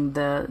mother being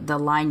the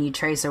line you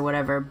trace or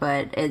whatever,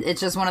 but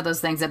it's just one of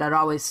those things that had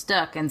always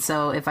stuck. And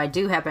so if I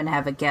do happen to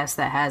have a guest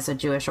that has a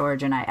Jewish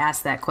origin, I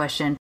ask that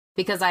question.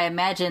 Because I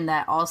imagine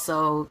that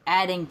also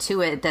adding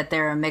to it that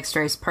they're a mixed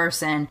race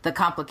person, the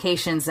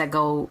complications that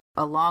go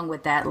along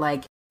with that,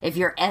 like if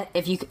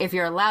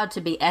you're allowed to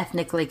be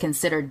ethnically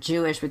considered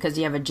Jewish because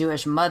you have a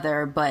Jewish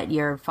mother, but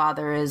your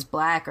father is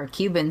black or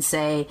Cuban,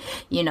 say,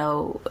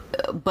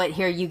 but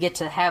here you get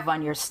to have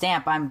on your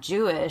stamp, I'm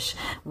Jewish.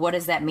 What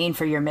does that mean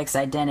for your mixed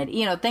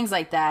identity? Things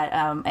like that.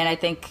 And I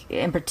think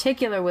in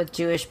particular with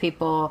Jewish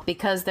people,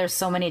 because there's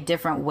so many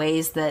different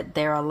ways that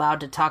they're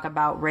allowed to talk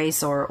about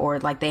race or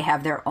like they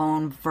have their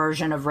own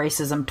version of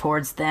racism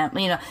towards them.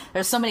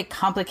 There's so many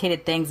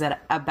complicated things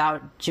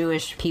about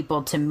Jewish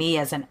people to me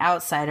as an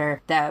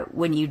outsider that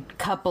when you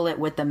couple it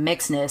with the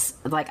mixedness,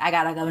 like I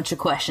got a bunch of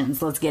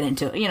questions. Let's get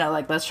into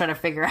it. Let's try to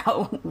figure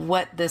out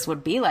what this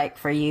would be like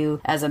for you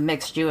as a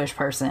mixed Jewish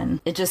person.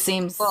 It just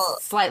seems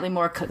slightly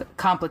more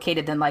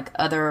complicated than like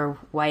other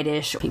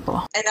whitish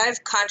people. And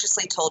I've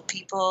consciously told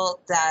people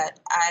that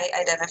I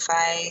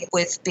identify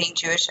with being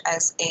Jewish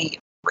as a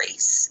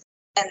race.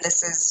 And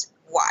this is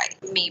why.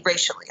 Me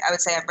racially. I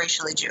would say I'm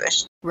racially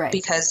Jewish. Right.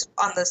 Because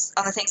on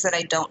the things that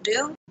I don't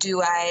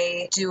do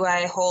I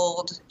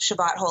hold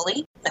Shabbat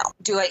holy? No.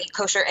 Do I eat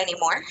kosher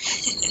anymore?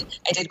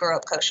 I did grow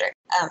up kosher.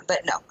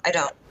 But no, I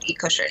don't eat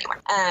kosher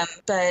anymore.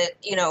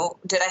 But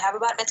did I have a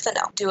bat mitzvah?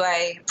 No. Do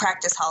I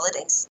practice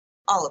holidays?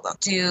 All of them.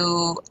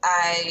 Do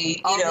I,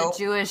 all the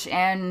Jewish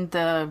and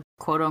the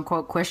quote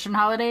unquote Christian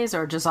holidays,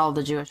 or just all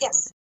the Jewish?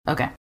 Yes.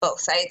 Okay.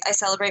 Both. I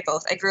celebrate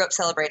both. I grew up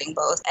celebrating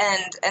both.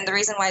 And the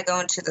reason why I go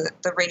into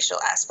the racial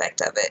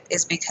aspect of it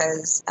is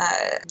because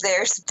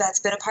that's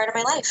been a part of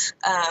my life.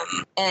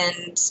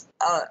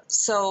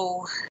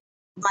 So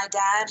my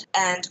dad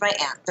and my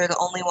aunt, they're the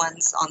only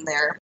ones on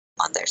their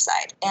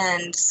side.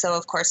 And so,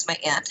 of course, my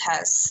aunt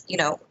has,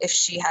 if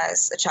she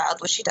has a child,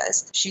 which she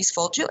does, she's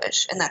full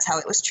Jewish, and that's how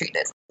it was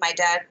treated. My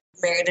dad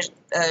married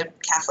a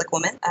Catholic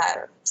woman,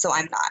 so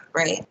I'm not,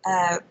 right?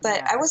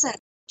 But I wasn't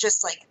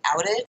just like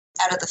outed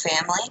out of the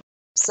family.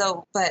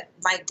 So, but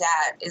my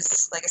dad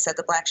is, like I said,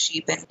 the black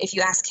sheep. And if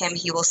you ask him,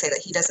 he will say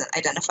that he doesn't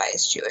identify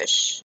as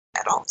Jewish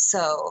at all.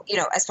 So,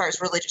 as far as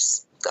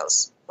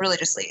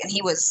religiously, and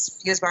he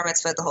was bar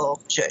mitzvah the whole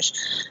Jewish.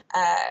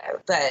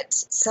 But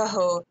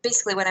so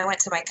basically when I went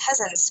to my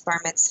cousin's bar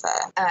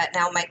mitzvah,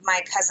 now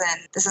my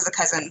cousin, this is a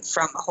cousin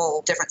from a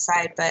whole different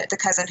side, but the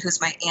cousin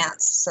who's my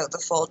aunt's, so the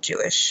full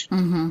Jewish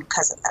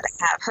cousin that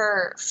I have,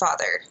 her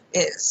father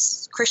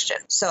is Christian.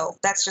 So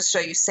that's just show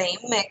you same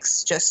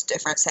mix, just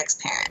different sex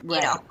parent,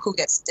 right. Who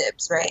gets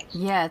dibs, right?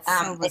 Yeah, it's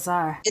so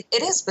bizarre.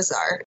 It is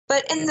bizarre,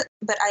 but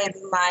I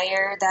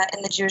admire that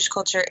in the Jewish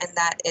culture in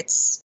that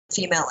it's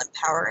female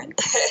empowering.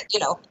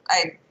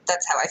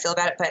 That's how I feel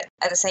about it. But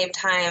at the same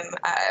time,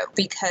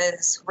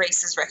 because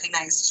race is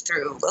recognized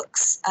through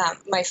looks,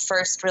 my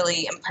first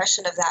really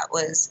impression of that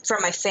was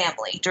from my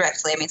family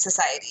directly. I mean,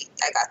 society,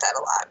 I got that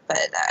a lot,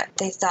 but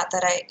they thought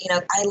that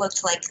I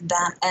looked like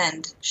them,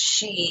 and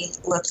she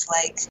looked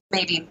like,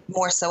 maybe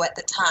more so at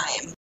the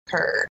time,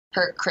 her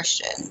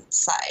Christian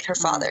side, her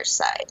father's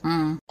side.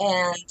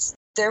 And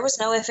there was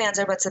no ifs, ands,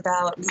 or buts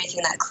about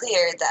making that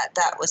clear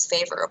that was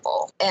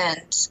favorable.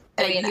 And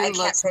I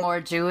can't say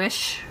more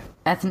Jewish,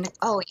 ethnic.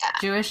 Oh yeah,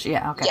 Jewish.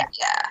 Yeah. Okay.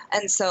 Yeah.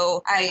 And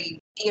so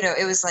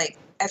it was like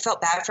I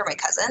felt bad for my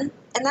cousin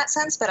in that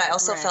sense, but I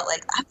also felt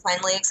like I'm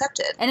finally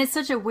accepted. And it's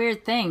such a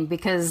weird thing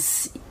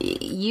because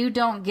you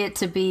don't get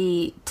to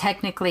be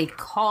technically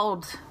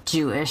called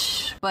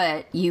Jewish,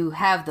 but you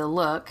have the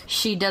look.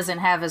 She doesn't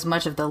have as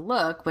much of the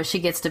look, but she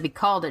gets to be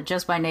called it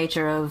just by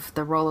nature of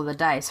the roll of the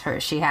dice.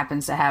 She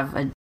happens to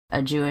have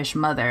a Jewish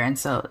mother. And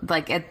so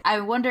I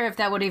wonder if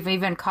that would have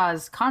even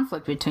cause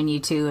conflict between you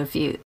two if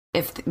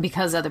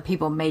because other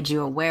people made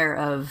you aware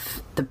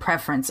of the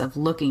preference of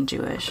looking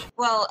Jewish.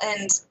 Well,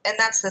 and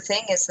that's the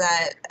thing is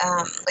that,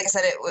 like I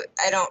said,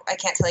 I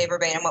can't tell you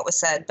verbatim what was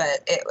said,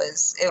 but it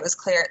was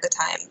clear at the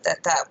time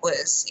that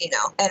was,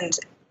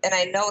 and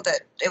I know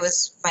that it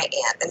was my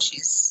aunt, and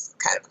she's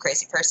kind of a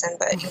crazy person,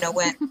 but,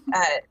 went,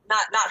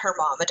 not her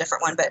mom, a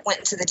different one, but went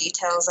into the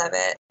details of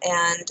it.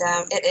 And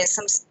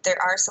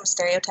there are some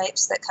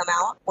stereotypes that come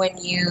out when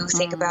you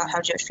think about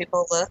how Jewish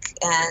people look.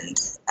 And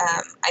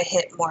I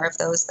hit more of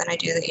those than I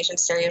do the Asian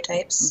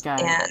stereotypes.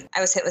 And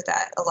I was hit with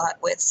that a lot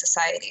with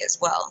society as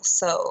well.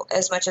 So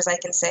as much as I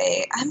can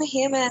say, I'm a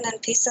human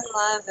and peace and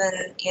love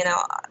and,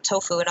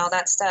 tofu and all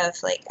that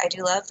stuff, like, I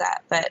do love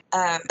that. But,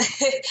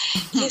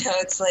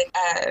 it's like,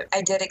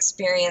 I did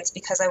experience,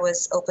 because I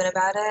was open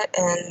about it,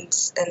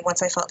 and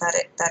once I felt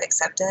that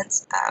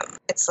acceptance,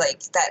 it's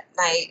like that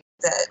night,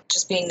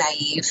 just being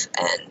naive,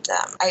 and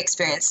I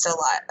experienced a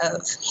lot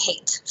of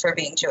hate for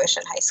being Jewish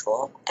in high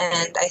school,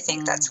 and I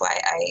think that's why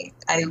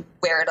I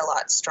wear it a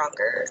lot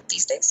stronger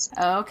these days.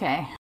 Oh,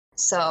 okay.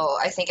 So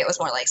I think it was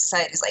more like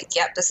society's like,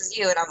 yep, this is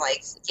you, and I'm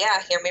like,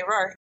 yeah, hear me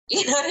roar.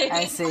 You know what I mean?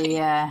 I see,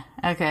 yeah.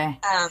 Okay.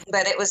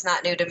 But it was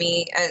not new to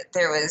me.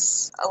 There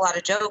was a lot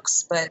of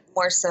jokes, but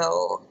more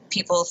so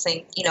people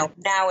think,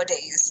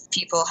 nowadays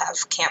people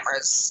have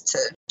cameras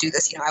to do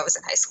this. I was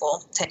in high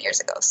school 10 years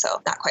ago,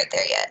 so not quite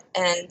there yet.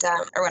 And,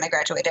 or when I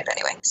graduated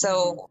anyway.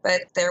 So,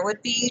 but there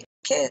would be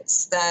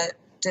kids that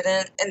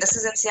didn't, and this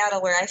is in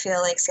Seattle, where I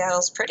feel like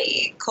Seattle's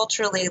pretty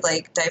culturally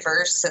like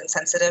diverse and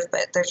sensitive,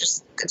 but it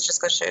just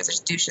goes to show there's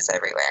douches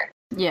everywhere.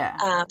 Yeah.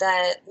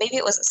 That maybe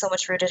it wasn't so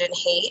much rooted in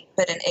hate,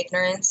 but in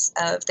ignorance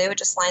of, they would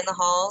just line the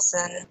halls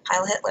and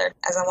Heil Hitler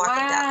as I'm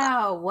walking down.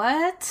 Wow,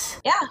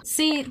 what? Yeah.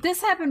 See,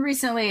 this happened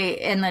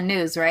recently in the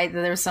news, right?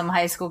 There were some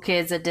high school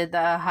kids that did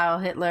the Heil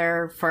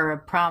Hitler for a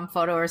prom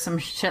photo or some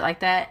shit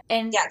like that.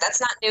 And yeah, that's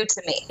not new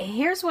to me.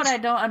 Here's what I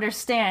don't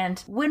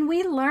understand. When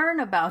we learn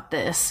about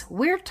this,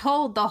 we're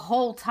told the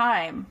whole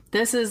time,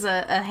 this is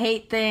a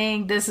hate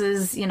thing. This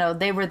is,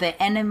 they were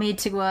the enemy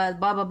to us,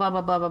 blah, blah, blah,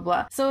 blah, blah, blah,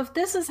 blah. So if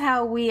this is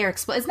how we are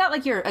it's not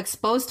like you're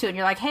exposed to it and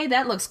you're like, hey,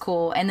 that looks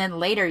cool, and then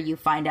later you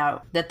find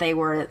out that they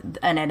were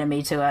an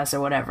enemy to us or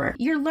whatever.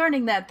 You're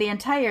learning that the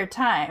entire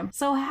time.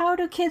 So how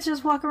do kids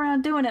just walk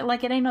around doing it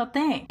like it ain't no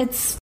thing?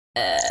 It's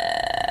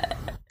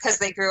because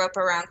they grew up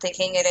around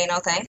thinking it ain't no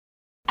thing.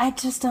 I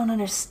just don't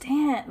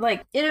understand.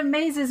 Like, it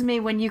amazes me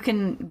when you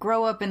can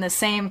grow up in the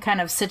same kind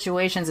of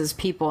situations as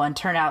people and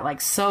turn out like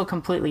so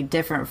completely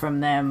different from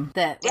them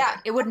that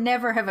it would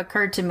never have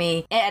occurred to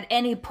me at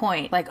any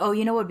point. Like, oh,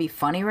 what would be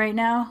funny right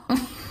now?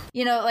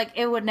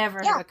 It would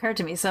never have occurred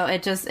to me. So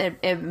it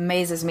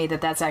amazes me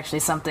that that's actually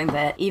something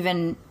that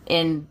even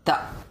in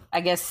I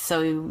guess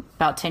so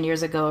about 10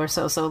 years ago or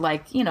so. So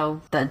like,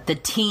 the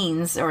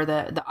teens or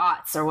the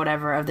aughts or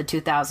whatever of the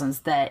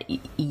 2000s that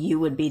you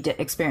would be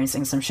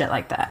experiencing some shit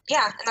like that.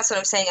 Yeah. And that's what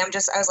I'm saying. I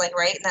was like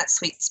right in that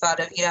sweet spot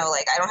of,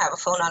 I don't have a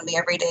phone on me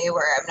every day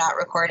where I'm not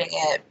recording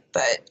it,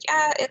 but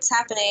yeah, it's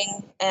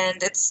happening.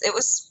 And it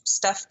was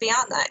stuff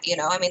beyond that,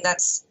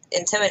 that's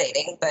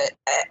intimidating, but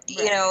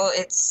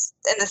it's,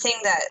 and the thing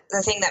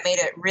that made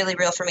it really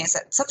real for me is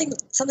that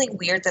something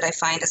weird that I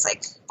find is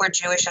like where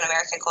Jewish and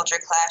American culture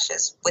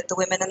clashes with the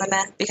women and the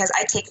men, because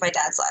I take my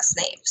dad's last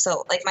name.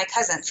 So like my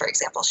cousin, for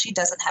example, she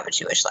doesn't have a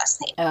Jewish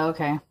last name. Oh,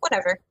 okay.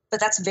 Whatever. But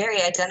that's very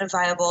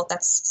identifiable.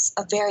 That's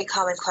a very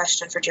common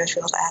question for Jewish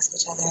people to ask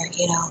each other,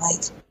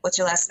 like, what's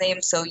your last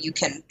name? So you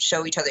can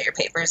show each other your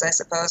papers, I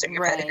suppose, or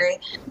your pedigree.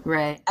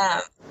 Right.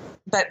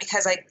 But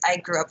because I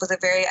grew up with a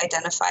very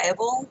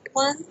identifiable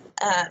one,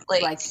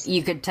 like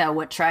you could tell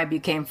what tribe you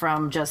came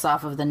from just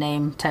off of the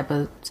name type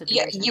of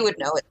situation. Yeah, you would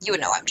know it. You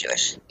would know I'm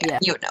Jewish. Yeah.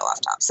 You would know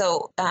off top.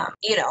 So,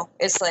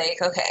 it's like,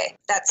 okay,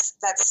 that's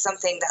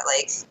something that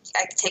like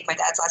I could take my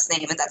dad's last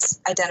name and that's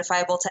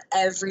identifiable to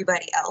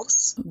everybody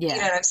else. Yeah.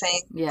 You know what I'm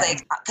saying? Yeah. Like,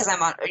 because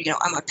I'm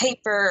on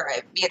paper,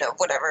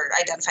 whatever,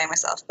 identifying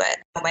myself. But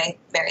my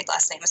married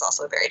last name is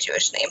also a very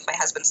Jewish name. My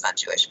husband's not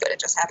Jewish, but it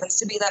just happens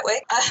to be that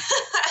way.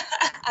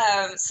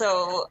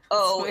 So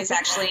O is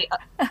actually,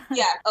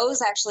 O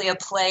is actually a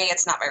play.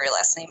 It's not my real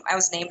last name. I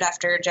was named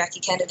after Jackie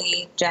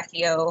Kennedy,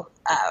 Jackie O.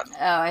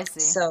 I see.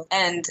 So,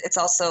 and it's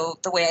also,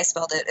 the way I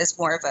spelled it is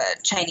more of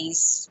a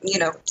Chinese,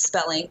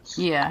 spelling.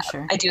 Yeah,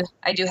 sure.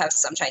 I do have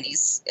some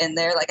Chinese in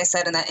there. Like I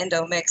said, in that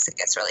Indo mix, it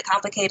gets really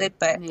complicated,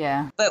 but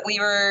yeah. But we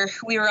were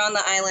on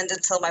the island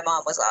until my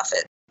mom was off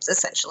it,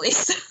 essentially.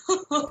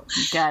 So,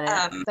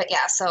 got it. But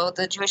yeah, so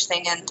the Jewish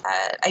thing, and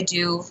I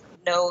do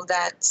know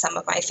that some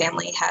of my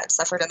family had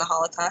suffered in the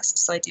Holocaust,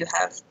 so I do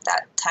have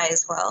that tie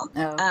as well.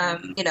 Oh,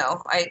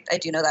 okay. I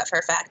do know that for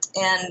a fact.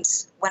 And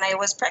when I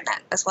was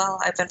pregnant as well,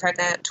 I've been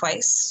pregnant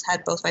twice,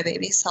 had both my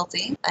babies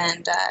healthy,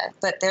 and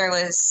but there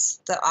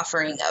was the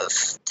offering of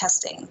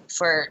testing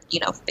for,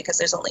 because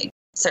there's only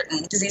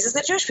certain diseases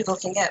that Jewish people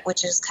can get,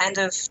 which is kind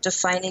of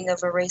defining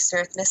of a race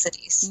or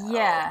ethnicity. So.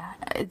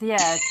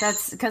 Yeah,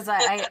 that's because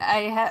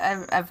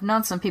I've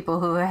known some people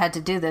who had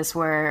to do this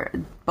where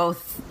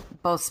both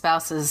both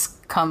spouses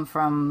come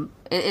from,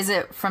 is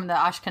it from the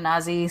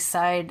Ashkenazi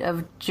side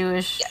of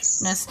Jewishness?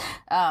 Yes.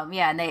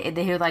 Yeah, and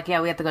they were like,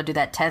 yeah, we have to go do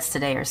that test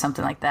today or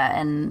something like that.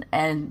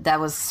 And that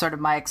was sort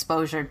of my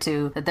exposure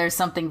to that there's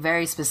something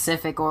very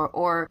specific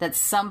or that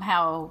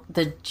somehow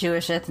the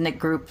Jewish ethnic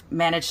group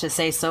managed to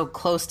stay so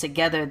close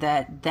together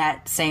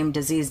that same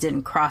disease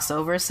didn't cross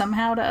over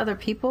somehow to other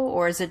people?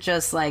 Or is it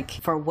just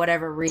like, for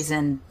whatever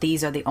reason,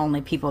 these are the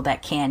only people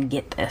that can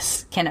get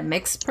this? Can a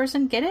mixed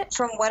person get it?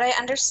 From what I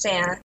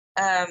understand,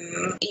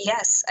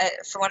 yes.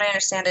 From what I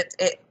understand,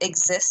 it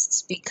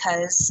exists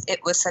because it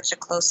was such a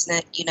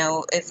close-knit,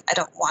 if I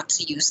don't want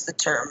to use the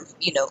term,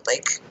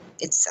 like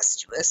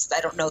incestuous. I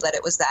don't know that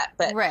it was that,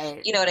 but right.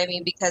 You know what I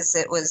mean? Because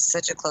it was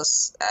such a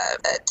close,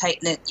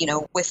 tight-knit,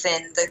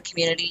 within the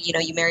community,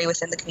 you marry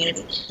within the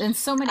community. And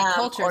so many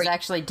cultures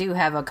actually do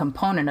have a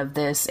component of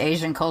this.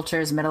 Asian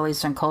cultures, Middle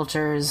Eastern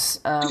cultures,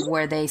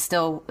 where they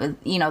still,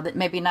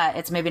 maybe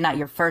not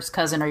your first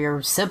cousin or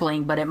your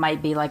sibling, but it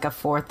might be like a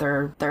fourth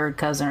or third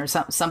cousin or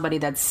somebody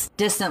that's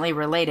distantly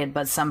related,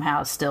 but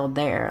somehow still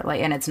there.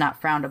 And it's not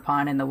frowned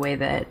upon in the way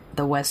that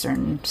the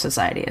Western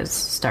society has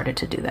started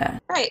to do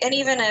that. Right. And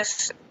even if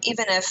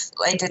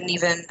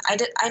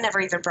I never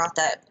even brought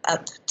that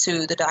up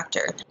to the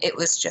doctor. It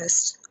was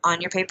just on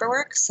your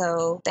paperwork,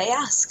 so they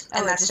ask,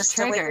 and that's just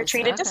the way we're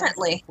treated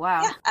differently.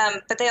 Wow. Yeah.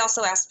 But they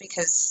also ask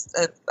because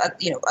of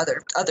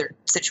other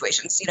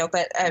situations,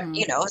 but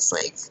it's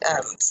like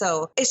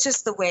so it's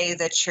just the way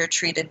that you're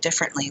treated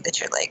differently.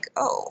 That you're like,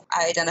 oh,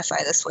 I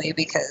identify this way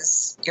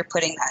because you're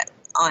putting that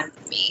on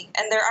me,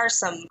 and there are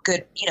some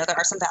good, there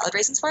are some valid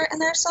reasons for it, and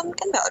there are some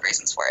invalid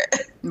reasons for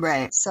it.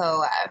 Right.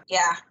 So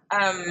yeah.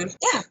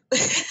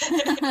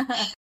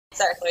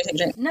 Sorry, let me take a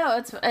drink. No,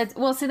 it's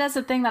well, see, that's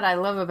the thing that I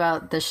love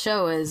about the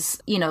show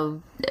is,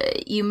 you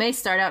may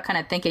start out kind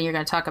of thinking you're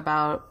going to talk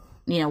about,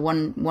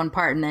 one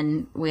part, and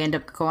then we end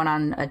up going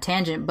on a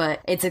tangent,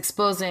 but it's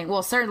exposing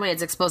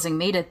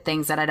me to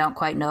things that I don't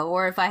quite know,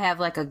 or if I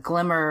have like a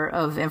glimmer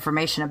of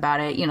information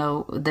about it,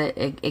 that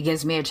it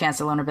gives me a chance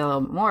to learn a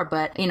little bit more.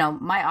 But,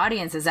 my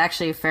audience is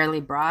actually fairly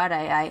broad.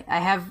 I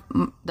have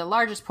the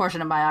largest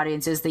portion of my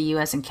audience is the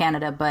US and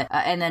Canada, but,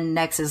 and then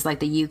next is like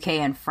the UK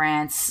and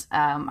France.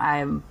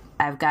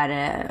 I've got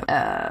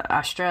a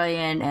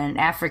Australian and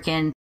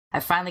African.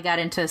 I finally got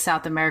into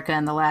South America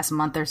in the last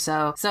month or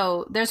so.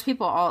 So there's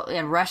people all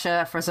in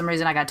Russia. For some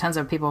reason, I got tons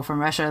of people from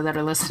Russia that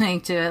are listening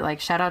to it.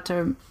 Like, shout out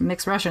to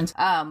mixed Russians.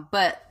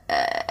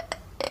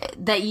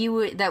 That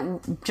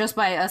just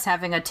by us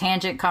having a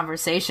tangent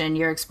conversation,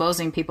 you're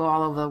exposing people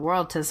all over the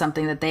world to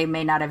something that they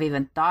may not have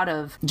even thought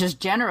of just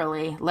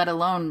generally, let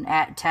alone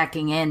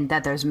tacking in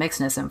that there's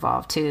mixedness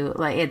involved too.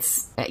 Like, I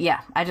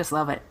just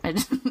love it.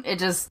 It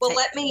just. Well,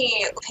 let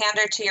me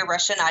pander to your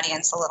Russian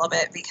audience a little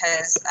bit,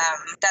 because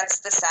that's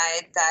the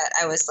side that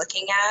I was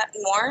looking at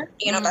more.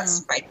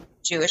 That's my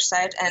Jewish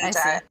side, and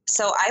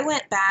so I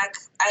went back.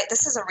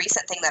 This is a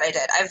recent thing that I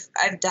did.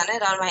 I've done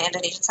it on my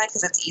Indonesian side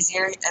because it's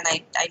easier, and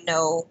I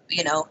know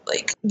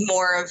like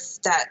more of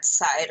that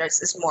side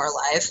is more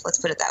alive. Let's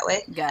put it that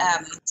way.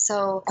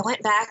 So I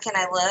went back and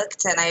I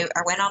looked, and I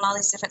went on all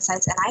these different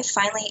sites, and I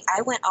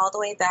went all the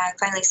way back,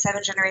 finally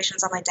 7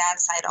 generations on my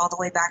dad's side, all the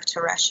way back to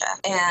Russia,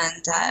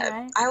 and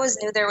I always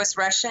knew there was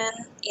Russian.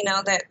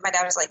 That my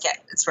dad was like, yeah,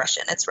 it's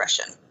Russian. I'm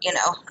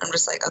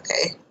just like,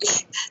 okay,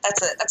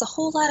 that's a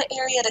whole lot of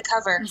area to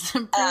cover.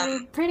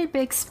 Pretty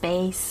big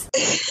space.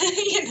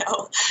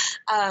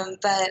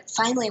 But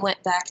finally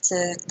went back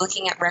to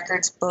looking at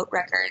boat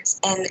records,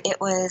 and it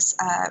was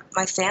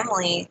my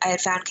family I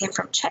had found came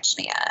from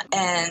Chechnya,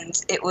 and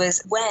it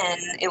was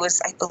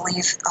I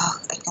believe,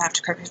 I'm gonna have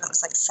to correct me, it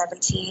was like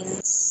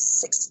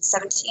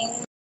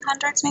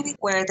 1700s maybe,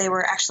 where they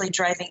were actually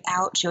driving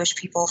out Jewish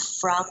people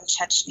from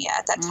Chechnya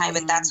at that time,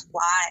 and that's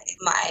why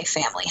my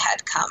family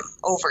had come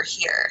over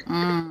here.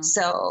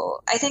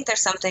 So I think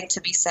there's something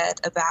to be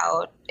said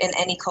about, in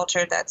any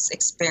culture that's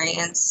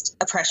experienced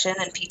oppression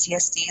and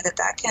PTSD,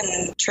 that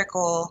can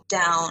trickle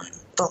down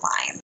the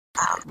line.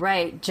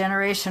 Right.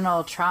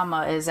 Generational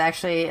trauma is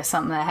actually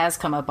something that has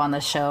come up on the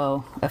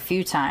show a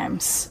few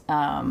times.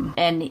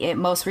 And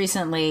most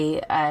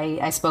recently,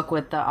 I spoke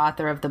with the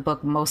author of the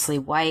book Mostly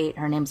White.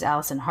 Her name's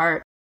Allison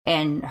Hart.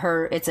 And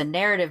it's a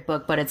narrative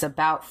book, but it's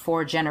about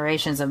 4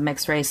 generations of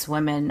mixed race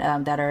women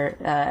that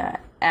are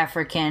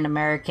African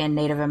American,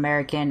 Native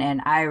American,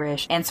 and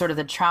Irish, and sort of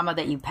the trauma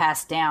that you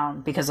pass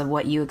down because of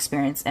what you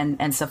experienced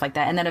and stuff like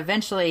that. And then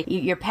eventually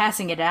you're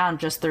passing it down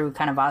just through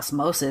kind of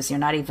osmosis. You're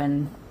not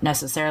even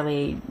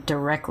necessarily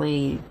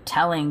directly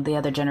telling the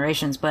other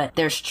generations, but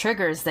there's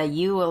triggers that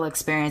you will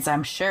experience,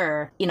 I'm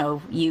sure.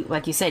 You,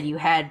 like you said, you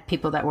had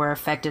people that were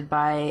affected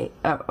by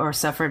or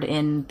suffered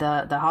in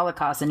the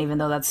Holocaust. And even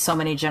though that's so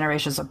many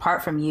generations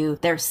apart from you,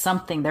 there's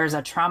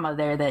a trauma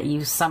there that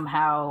you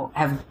somehow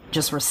have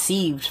just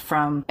received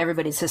from from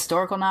everybody's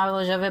historical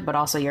knowledge of it, but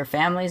also your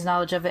family's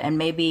knowledge of it, and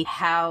maybe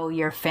how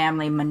your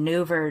family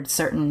maneuvered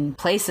certain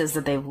places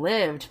that they've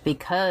lived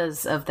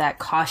because of that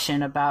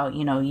caution about,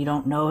 you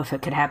don't know if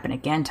it could happen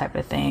again type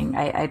of thing.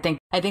 I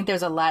think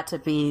there's a lot to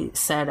be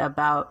said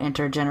about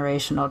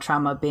intergenerational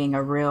trauma being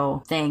a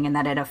real thing, and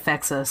that it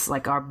affects us,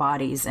 like our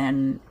bodies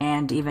and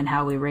even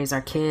how we raise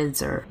our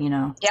kids, or.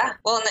 Yeah.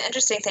 Well, and the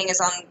interesting thing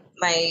is on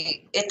my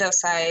Indo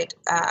side,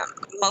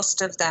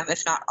 most of them,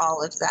 if not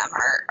all of them,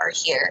 are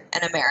here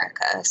in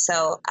America.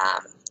 So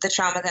the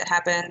trauma that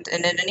happened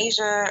in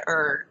Indonesia,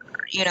 or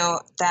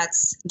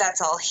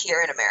that's all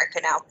here in America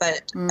now.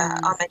 But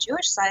on the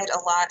Jewish side, a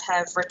lot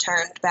have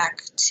returned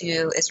back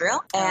to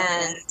Israel,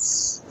 and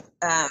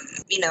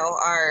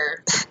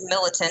are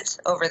militant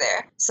over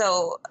there.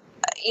 So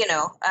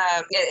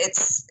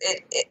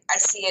I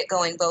see it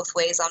going both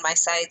ways on my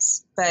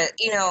sides. But,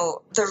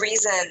 the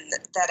reason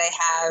that I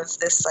have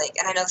this,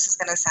 and I know this is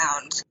going to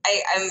sound,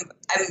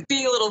 I'm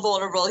being a little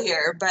vulnerable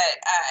here, but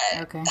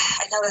okay.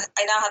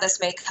 I know how this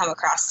may come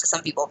across to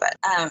some people, but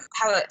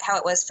how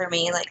it was for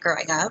me,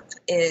 growing up,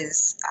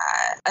 is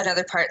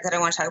another part that I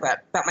want to talk about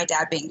my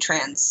dad being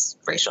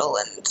transracial,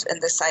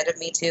 and this side of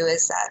me too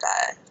is that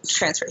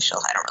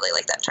transracial. I don't really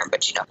like that term,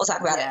 but we'll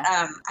talk about it.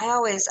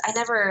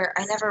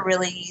 I never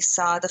really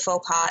saw the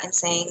faux pas in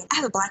saying I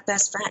have a black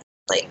best friend.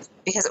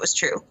 Because it was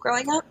true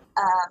growing up,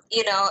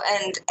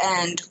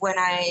 and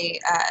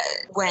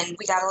when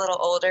we got a little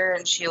older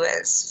and she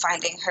was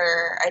finding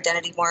her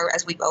identity more,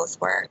 as we both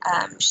were,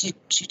 she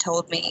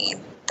told me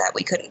that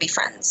we couldn't be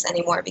friends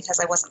anymore because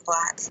I wasn't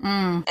black,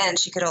 and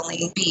she could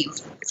only be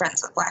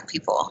friends with black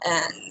people,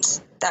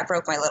 and that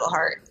broke my little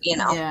heart,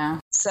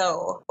 Yeah.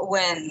 So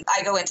when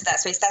I go into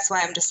that space, that's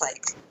why I'm just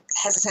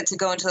hesitant to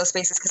go into those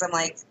spaces, because I'm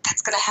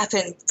that's going to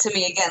happen to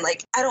me again.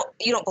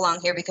 You don't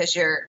belong here because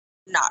you're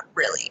not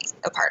really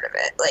a part of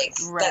it.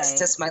 Right. That's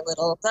just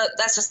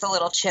that's just the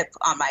little chip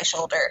on my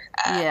shoulder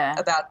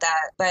about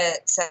that.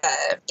 But,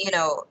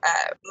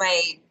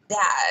 my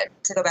dad,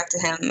 to go back to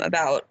him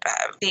about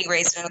being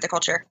raised in another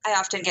culture, I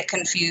often get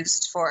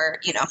confused for,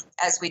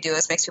 as we do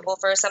as mixed people,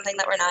 for something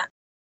that we're not.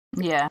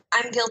 Yeah.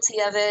 I'm guilty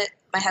of it.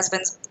 My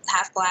husband's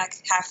half black,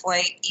 half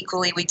white.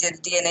 Equally, we did a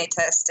DNA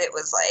test. It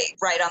was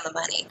right on the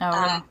money.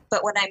 Oh.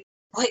 But when I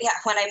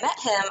met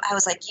him, I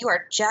was you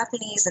are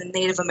Japanese and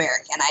Native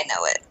American. I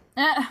know it.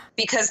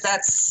 Because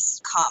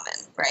that's common,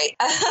 right?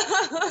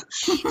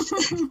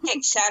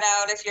 Hey, shout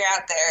out if you're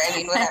out there. I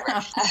mean,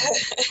 whatever.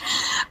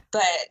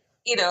 But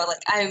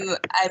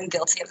I'm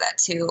guilty of that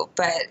too.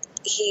 But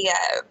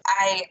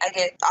I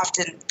get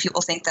often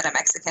people think that I'm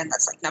Mexican.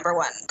 That's number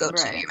one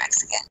go-to. Right. You're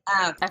Mexican.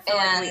 I feel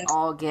like we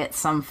all get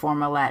some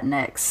form of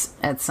Latinx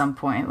at some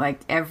point.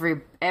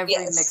 Every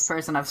yes. mixed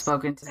person I've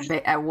spoken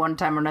to at one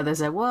time or another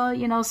said,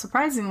 well,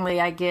 surprisingly,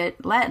 I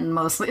get Latin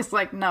mostly. It's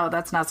no,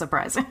 that's not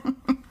surprising.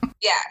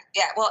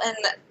 Yeah. Well,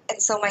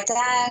 and so my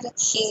dad,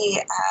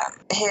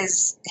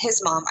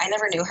 his mom, I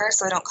never knew her,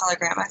 so I don't call her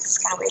grandma because it's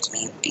kind of weird to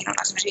me,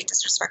 not to be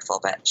disrespectful,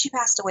 but she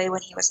passed away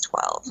when he was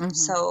 12. Mm-hmm.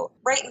 So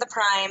right in the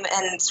prime,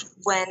 and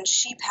when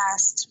she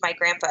passed, my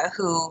grandpa,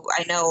 who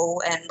I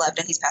know and loved,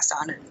 and he's passed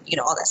on, and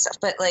all that stuff,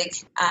 but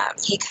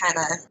he kind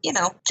of,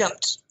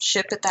 jumped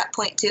ship at that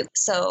point too.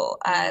 So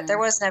there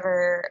was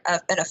never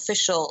an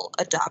official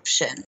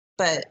adoption.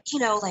 But,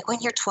 when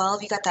you're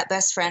 12, you got that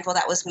best friend. Well,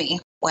 that was me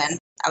when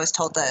I was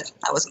told that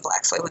I wasn't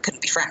black, so we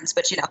couldn't be friends.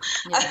 But, yeah.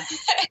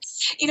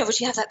 But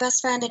you have that best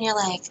friend, and you're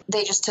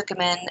they just took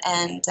him in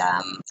and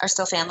are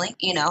still family.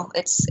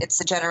 It's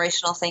a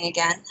generational thing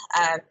again.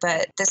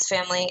 But this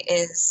family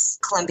is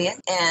Colombian.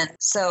 And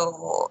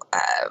so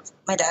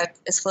my dad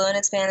is fluent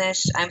in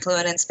Spanish. I'm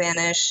fluent in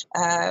Spanish.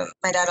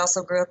 My dad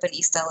also grew up in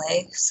East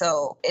LA.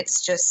 So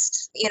it's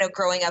just,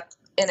 growing up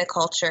in a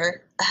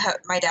culture,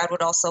 my dad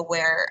would also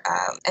wear,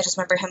 I just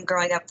remember him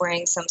growing up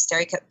wearing some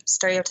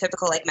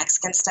stereotypical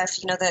Mexican stuff,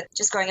 that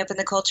just growing up in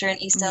the culture in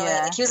East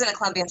LA. He was in a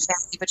Colombian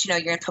family, but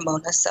you're in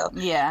Pomona, so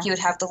he would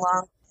have the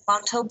long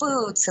toe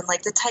boots and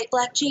the tight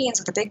black jeans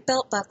with a big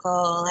belt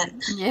buckle,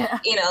 and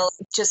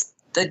just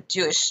the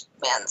Jewish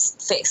man's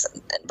face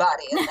and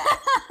body in that.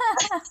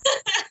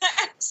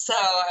 So,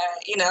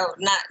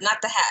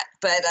 not the hat,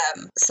 but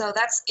so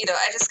that's,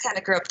 I just kind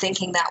of grew up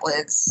thinking that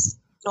was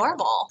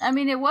normal. I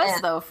mean, it was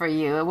though for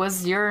you. It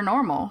was your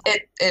normal.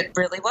 It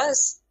really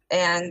was,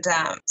 and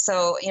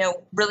so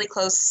really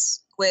close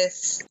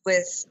with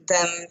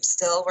them.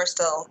 Still, we're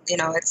still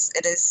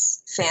it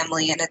is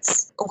family, and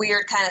it's a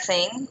weird kind of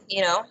thing,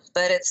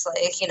 But it's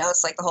it's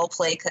the whole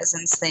play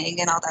cousins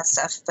thing and all that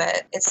stuff.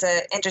 But it's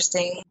an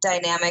interesting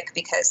dynamic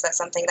because that's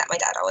something that my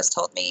dad always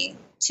told me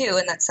too,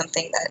 and that's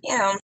something that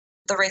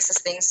the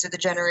racist things through the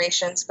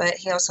generations. But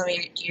he also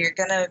you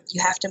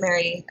have to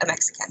marry a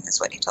Mexican, is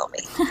what he told me.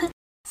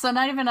 So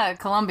not even a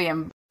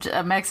Colombian,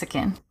 a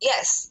Mexican.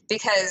 Yes,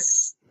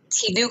 because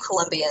he knew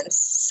Colombians,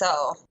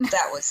 so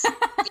that was,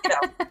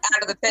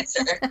 out of the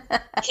picture.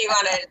 He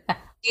wanted,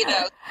 he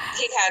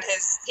had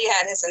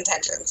his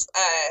intentions,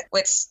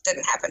 which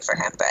didn't happen for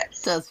him. But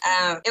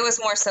it was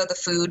more so the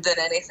food than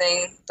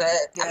anything. But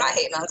I'm not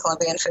hating on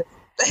Colombian food.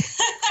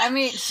 I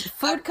mean,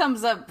 food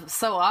comes up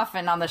so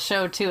often on the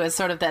show too as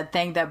sort of that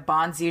thing that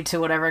bonds you to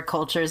whatever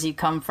cultures you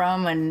come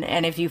from,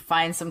 and if you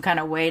find some kind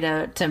of way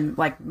to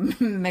like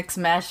mix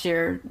mash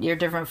your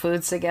different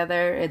foods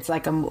together, it's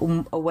like a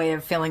way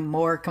of feeling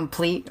more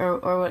complete,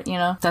 or you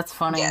know. That's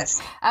funny.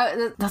 Yes.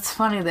 That's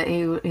funny that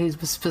he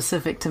was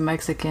specific to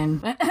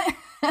Mexican.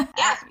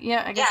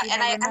 Yeah, I guess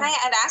and I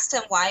had asked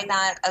him why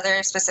not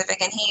other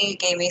specific, and he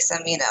gave me some,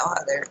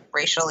 other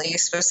racially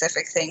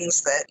specific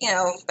things that,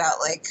 about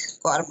like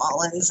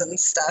Guatemalans and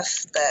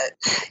stuff that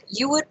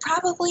you would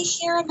probably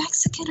hear a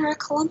Mexican or a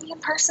Colombian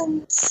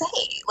person say,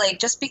 like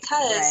just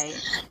because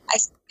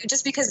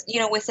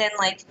within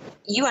like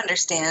you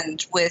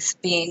understand with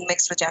being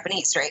mixed with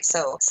Japanese, right?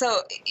 So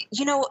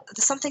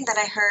something that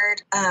I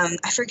heard,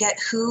 I forget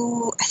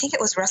who, I think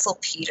it was Russell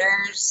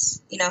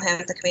Peters, him,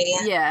 the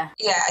comedian. Yeah,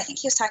 I think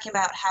he was talking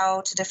about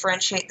how to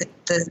differentiate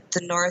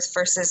the North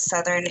versus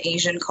Southern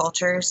Asian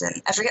cultures,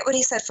 and I forget what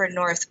he said for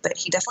North, but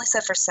he definitely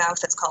said for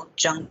South it's called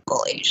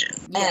Jungle Asian.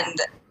 Yeah. And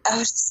I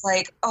was just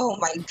like, oh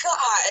my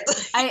God.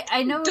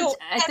 I know.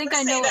 I think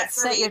I know what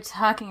set you're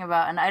talking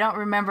about, and I don't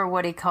remember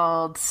what he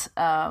called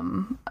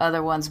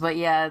other ones. But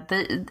yeah,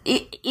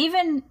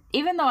 even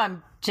though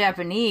I'm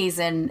Japanese,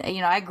 and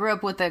I grew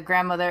up with a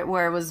grandmother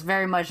where it was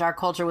very much, our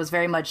culture was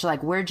very much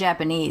like, we're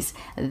Japanese,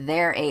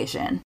 they're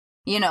Asian.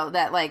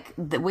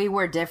 That we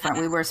were different,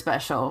 we were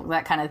special,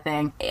 that kind of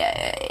thing.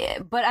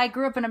 But I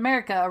grew up in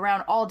America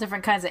around all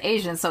different kinds of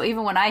Asians, so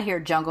even when I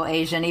hear Jungle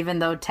Asian, even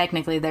though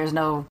technically there's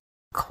no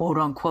quote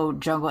unquote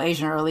Jungle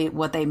Asian, or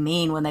what they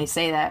mean when they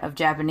say that of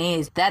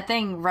Japanese, that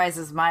thing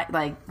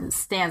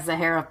stands the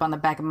hair up on the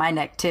back of my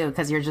neck too,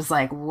 because you're just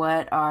like,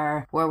 where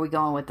are we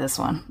going with this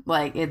one?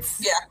 Like,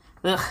 it's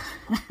ugh.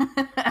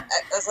 I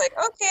was like,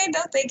 okay,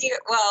 no thank you.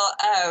 Well,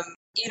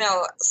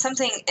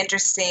 something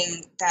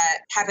interesting that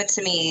happened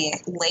to me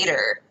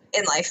later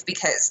in life,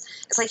 because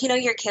it's like,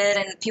 you're a kid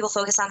and people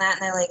focus on that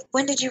and they're like,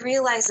 when did you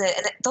realize it?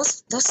 And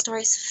those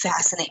stories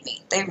fascinate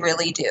me. They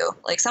really do.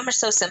 Like, some are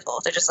so simple.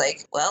 They're just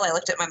like, well, I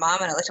looked at my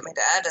mom and I looked at my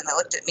dad and I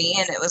looked at me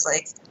and it was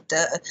like,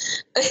 duh.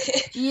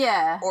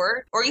 Yeah.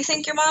 Or you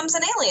think your mom's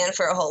an alien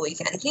for a whole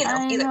weekend,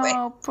 either way.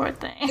 Poor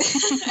thing.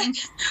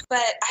 But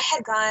I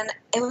had gone,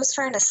 it was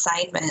for an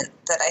assignment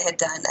that I had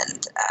done,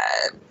 and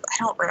I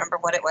don't remember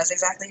what it was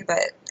exactly, but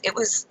I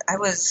was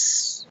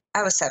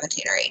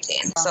 17 or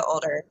 18, so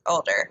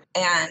older.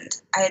 And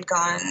I had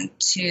gone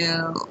to,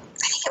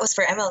 I think it was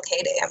for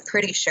MLK Day. I'm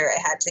pretty sure I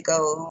had to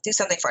go do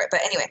something for it.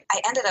 But anyway,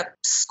 I ended up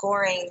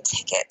scoring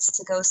tickets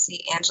to go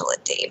see Angela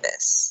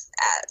Davis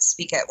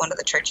speak at one of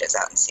the churches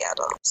out in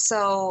Seattle.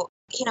 So,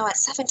 at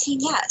 17,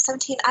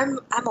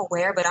 I'm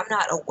aware, but I'm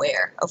not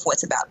aware of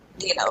what's about,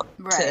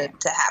 right.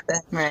 to happen.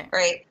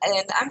 Right.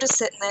 And I'm just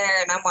sitting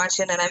there and I'm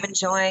watching and I'm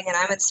enjoying and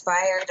I'm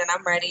inspired and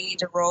I'm ready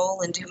to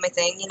roll and do my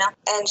thing,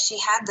 And she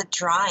had the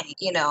drawing,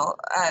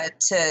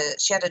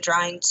 she had a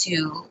drawing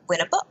to win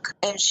a book.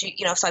 And she,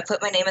 so I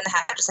put my name in the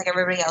hat just like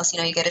everybody else,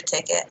 you get a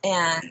ticket.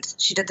 And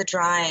she did the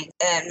drawing.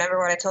 And remember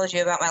what I told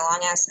you about my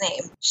long ass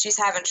name? She's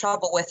having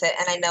trouble with it,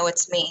 and I know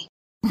it's me.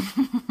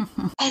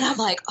 And I'm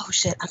like, oh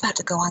shit, I'm about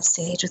to go on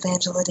stage with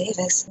Angela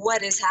Davis.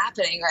 What is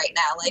happening right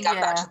now? Like, I'm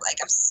about to,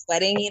 I'm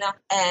sweating,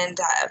 And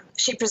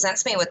she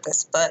presents me with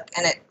this book,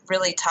 and it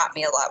really taught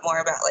me a lot more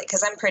about,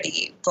 because I'm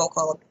pretty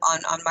vocal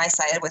on my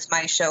side with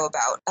my show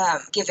about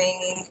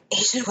giving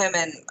Asian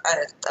women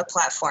a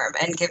platform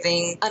and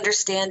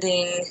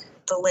understanding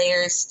the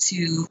layers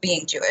to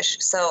being Jewish.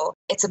 So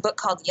it's a book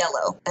called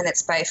Yellow, and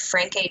it's by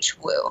Frank H.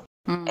 Wu.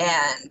 Mm-hmm.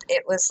 And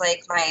it was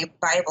like my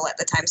Bible at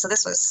the time. So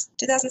this was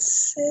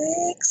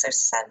 2006 or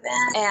 7.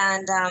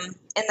 And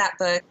in that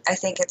book, I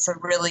think it's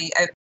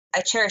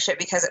I cherish it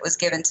because it was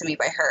given to me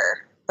by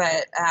her.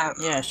 But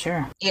yeah,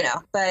 sure.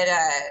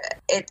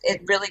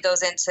 It really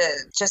goes into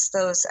just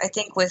those, I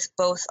think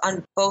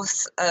on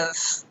both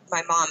of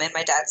my mom and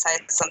my dad's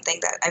side, something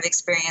that I've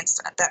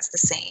experienced that's the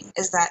same,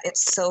 is that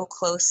it's so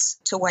close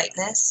to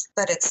whiteness,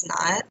 but it's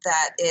not,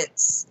 that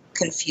it's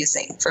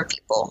confusing for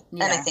people.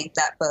 Yeah. And I think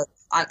that book,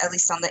 at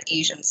least on the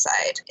Asian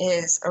side,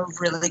 is a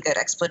really good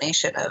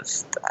explanation of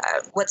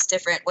what's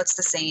different, what's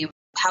the same,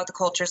 how the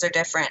cultures are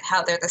different,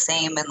 how they're the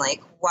same, and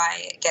why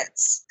it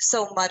gets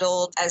so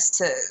muddled as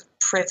to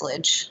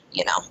privilege,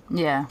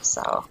 Yeah.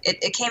 So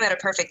it came at a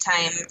perfect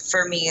time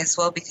for me as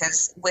well,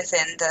 because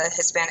within the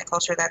Hispanic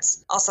culture,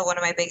 that's also one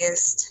of my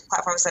biggest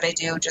platforms that I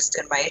do, just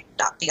in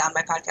not beyond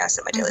my podcast,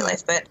 in my daily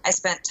life, but I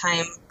spent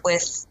time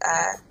with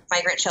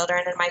migrant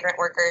children and migrant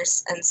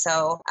workers. And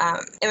so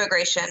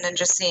immigration, and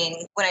just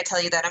seeing, when I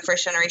tell you that I'm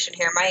first generation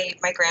here,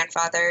 my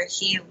grandfather,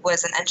 he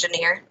was an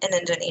engineer in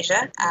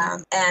Indonesia,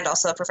 and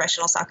also a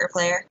professional soccer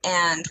player.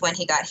 And when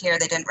he got here,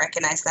 they didn't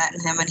recognize that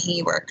in him, and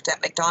he worked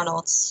at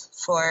McDonald's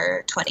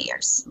for 20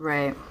 years.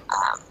 Right.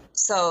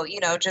 So,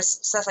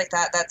 just stuff like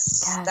that.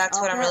 That's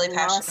what I'm really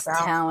passionate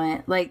about.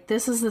 Talent. Like,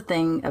 this is the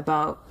thing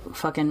about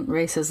fucking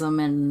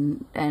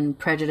racism and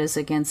prejudice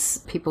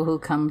against people who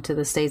come to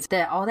the States,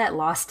 that all that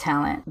lost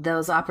talent,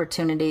 those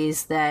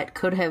opportunities that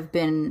could have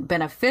been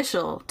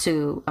beneficial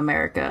to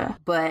America,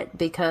 but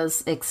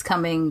because it's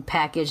coming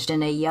packaged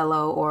in a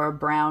yellow or a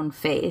brown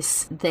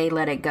face, they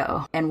let it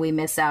go. And we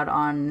miss out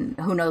on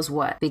who knows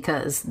what,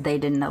 because they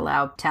didn't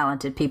allow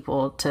talented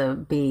people to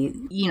be,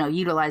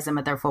 utilize them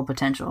at their full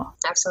potential.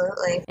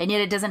 Absolutely. And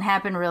yet it doesn't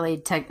happen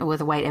really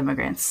with white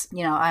immigrants.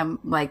 I'm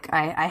like,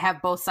 I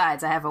have both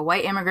sides. I have a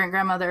white immigrant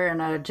grandmother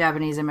and a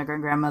Japanese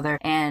immigrant grandmother.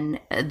 And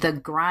the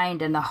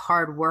grind and the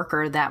hard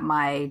worker that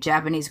my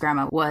Japanese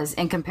grandma was,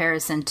 in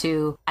comparison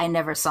to, I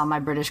never saw my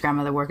British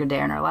grandmother work a day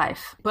in her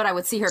life. But I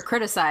would see her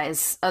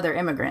criticize other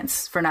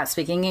immigrants for not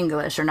speaking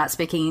English or not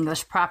speaking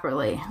English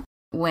properly.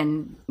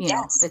 When,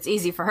 yes. It's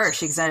easy for her.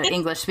 She's an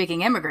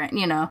English-speaking immigrant,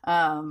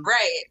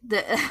 Right.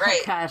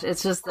 Right. Gosh,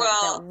 it's just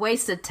that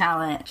wasted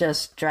talent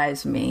just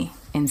drives me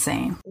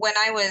insane. When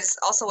I was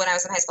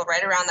in high school,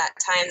 right around that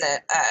time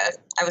that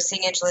I was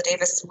seeing Angela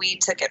Davis,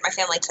 my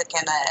family took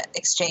in an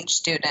exchange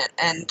student,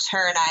 and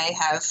her and I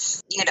have,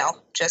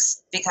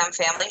 just become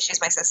family. She's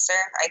my sister.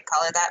 I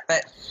call her that,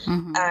 but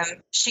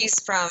she's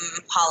from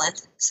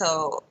Holland,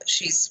 so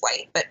she's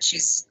white, but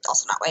she's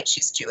also not white.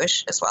 She's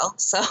Jewish as well.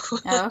 So,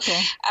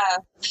 okay.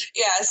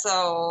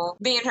 So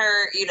me and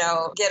her,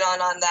 get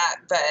on that,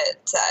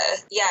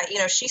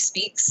 but she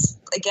speaks,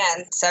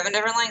 again, 7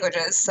 different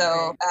languages.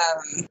 So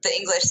the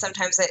English,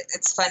 sometimes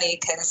it's funny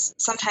because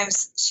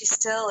sometimes she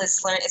still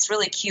is learning. It's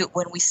really cute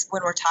when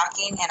we're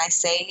talking and I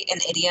say an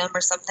idiom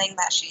or something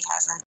that she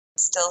hasn't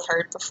still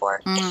heard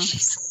before. And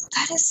she's like,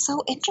 that is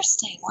so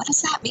interesting. What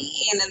does that mean?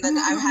 And then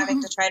I'm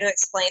having to try to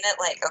explain it,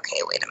 like, okay,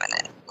 wait a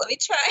minute, let me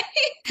try.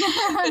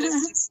 But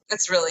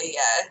it's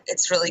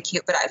really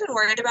cute. But I've been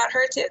worried about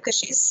her too, because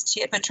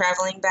she had been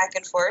traveling back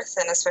and forth,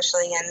 and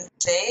especially in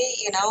today,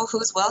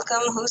 who's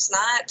welcome, who's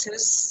not,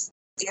 who's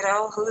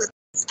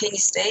can you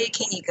stay?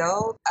 Can you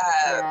go?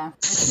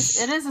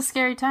 It is a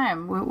scary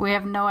time. We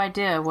have no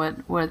idea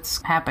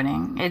what's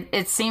happening.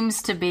 It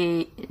seems to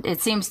me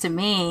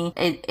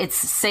it's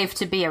safe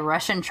to be a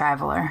Russian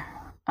traveler.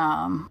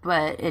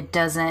 But it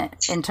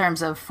doesn't, in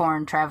terms of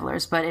foreign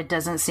travelers, but it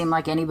doesn't seem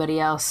like anybody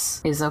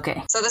else is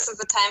okay. So this is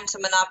the time to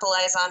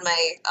monopolize on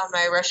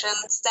my Russian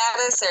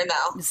status, or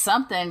no?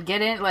 Something.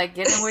 Get in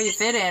where you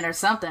fit in, or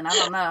something. I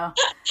don't know.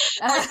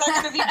 Or it's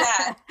not going to be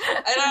that.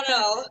 I don't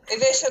know.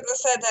 Maybe I shouldn't have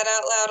said that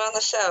out loud on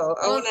the show.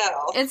 Oh,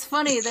 no. It's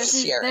funny. There's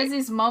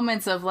these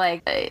moments of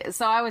like,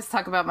 so I always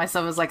talk about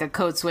myself as like a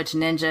code switch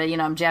ninja.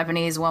 I'm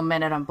Japanese one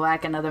minute, I'm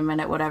black another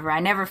minute, whatever. I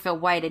never feel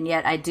white, and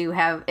yet I do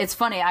have, it's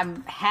funny,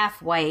 I'm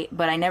half white,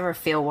 but I never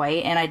feel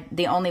white, and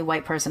the only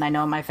white person I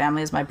know in my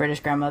family is my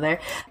British grandmother.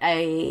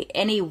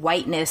 Any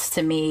whiteness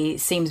to me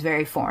seems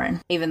very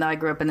foreign, even though I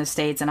grew up in the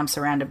States and I'm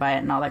surrounded by it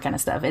and all that kind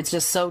of stuff. It's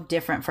just so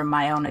different from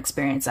my own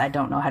experience. I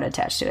don't know how to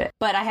attach to it.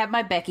 But I have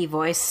my Becky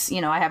voice,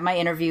 I have my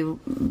interview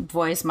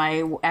voice,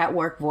 my at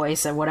work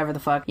voice, or whatever the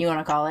fuck you want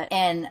to call it.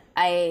 And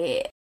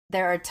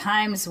there are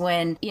times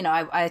when,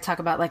 I talk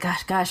about like,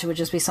 gosh, it would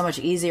just be so much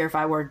easier if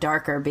I were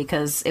darker,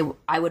 because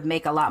I would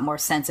make a lot more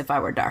sense if I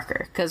were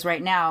darker. Because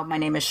right now, my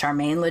name is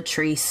Charmaine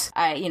Latrice.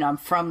 I'm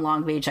from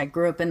Long Beach. I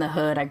grew up in the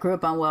hood. I grew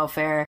up on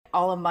welfare.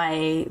 All of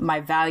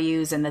my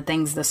values and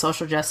the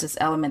social justice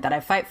element that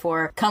I fight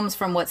for comes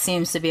from what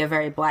seems to be a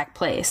very black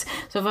place.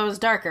 So if I was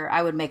darker,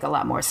 I would make a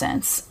lot more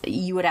sense.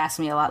 You would ask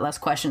me a lot less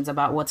questions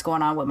about what's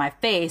going on with my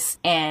face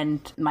and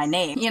my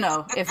name,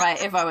 if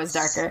I was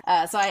darker.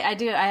 So I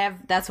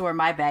have, that's where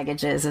my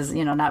baggage is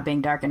not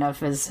being dark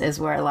enough is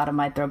where a lot of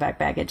my throwback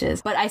baggage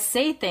is. But I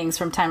say things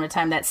from time to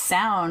time that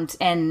sound,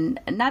 and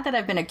not that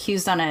I've been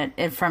accused on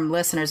it from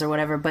listeners or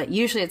whatever, but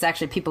usually it's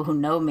actually people who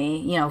know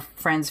me,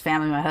 friends,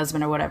 family, my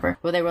husband or whatever,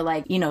 where they were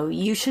like,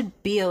 you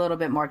should be a little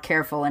bit more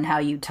careful in how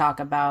you talk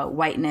about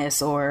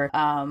whiteness or,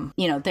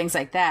 things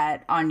like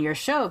that on your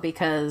show,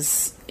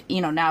 because,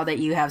 now that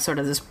you have sort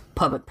of this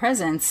public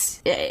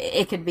presence,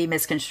 it could be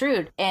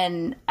misconstrued.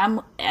 And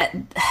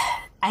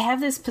I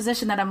have this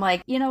position that I'm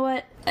like, you know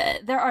what?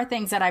 There are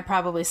things that I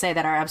probably say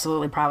that are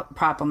absolutely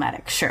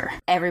problematic. Sure,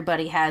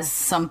 everybody has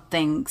some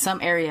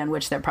area in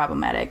which they're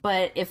problematic.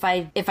 But if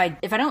I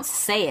don't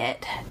say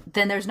it,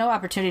 then there's no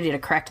opportunity to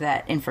correct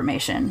that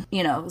information.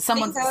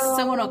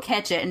 Someone will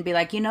catch it and be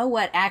like, you know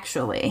what?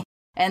 Actually,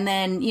 and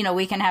then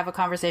we can have a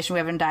conversation, we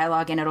have a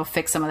dialogue, and it'll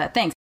fix some of that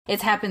things.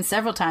 It's happened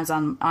several times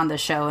on the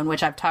show in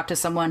which I've talked to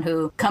someone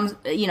who comes,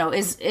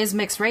 is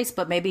mixed race,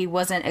 but maybe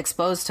wasn't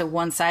exposed to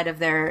one side of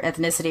their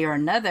ethnicity or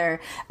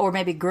another, or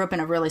maybe grew up in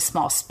a really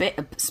small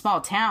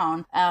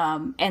town.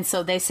 And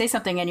so they say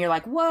something and you're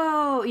like,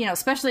 whoa,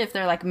 especially if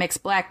they're like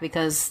mixed black,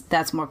 because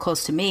that's more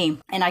close to me.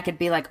 And I could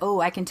be like,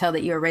 oh, I can tell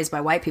that you were raised by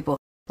white people.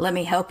 Let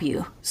me help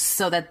you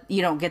so that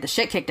you don't get the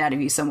shit kicked out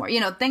of you somewhere.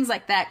 Things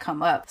like that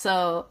come up.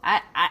 So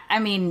I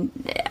mean,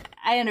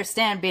 I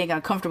understand being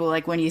uncomfortable,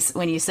 like when you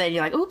said,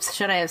 you're like, oops,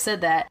 should I have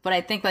said that? But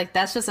I think like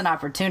that's just an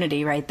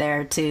opportunity right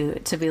there to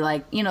be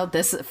like, you know,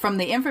 this from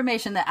the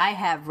information that I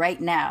have right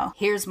now,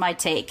 here's my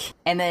take.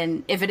 And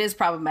then if it is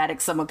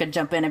problematic, someone could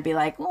jump in and be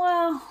like,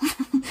 well,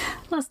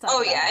 let's talk.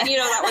 Oh yeah, and you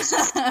know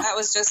that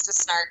was just a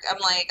snark. I'm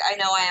like, I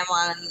know I am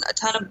on a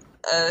ton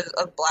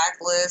of black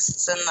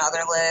lists and other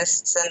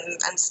lists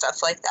and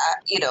stuff like that,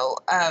 you know,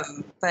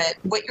 but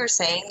what you're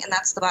saying, and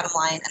that's the bottom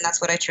line, and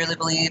that's what I truly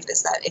believe,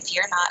 is that if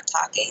you're not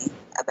talking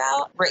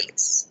about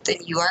race, then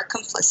you are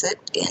complicit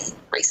in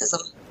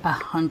racism.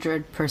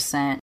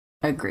 100%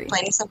 agree.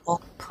 Plain and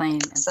simple. Plain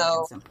and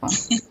simple.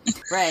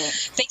 Right.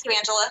 Thank you,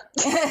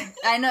 Angela.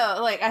 I know,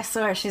 like, I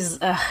swear she's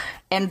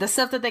and the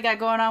stuff that they got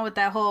going on with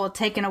that whole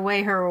taking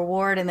away her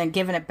reward and then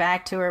giving it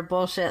back to her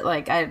bullshit,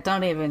 like, I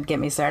don't even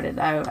get me started.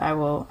 I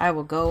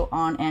will go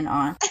on and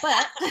on.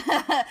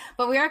 But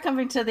but we are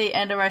coming to the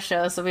end of our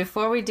show, so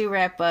before we do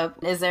wrap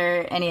up, is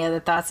there any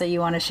other thoughts that you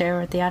want to share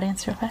with the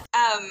audience real fast?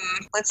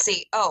 Let's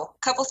see. Oh,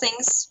 a couple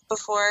things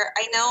before.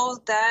 I know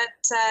that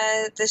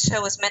this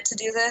show was meant to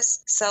do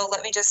this, so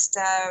let me just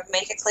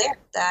make it clear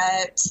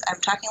that I'm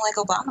talking like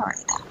Obama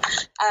right now.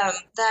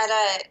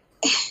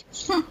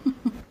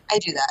 I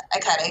do that. I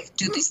kind of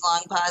do these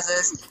long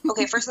pauses.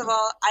 Okay, first of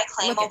all, I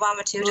claim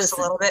Obama too, just a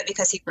little bit,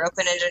 because he grew up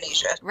in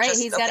Indonesia. Right,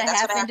 he's got a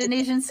half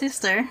Indonesian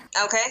sister.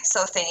 Okay,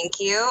 so thank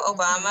you,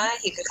 Obama.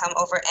 He can come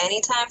over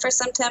anytime for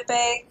some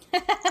tempeh.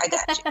 I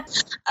got you.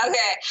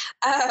 Okay,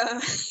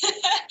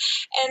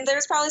 and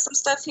there's probably some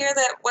stuff here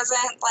that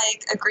wasn't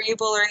like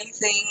agreeable or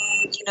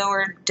anything, you know,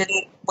 or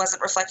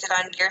wasn't reflected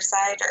on your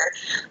side, or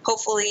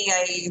hopefully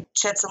I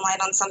shed some light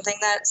on something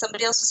that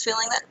somebody else was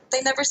feeling that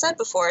they never said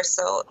before.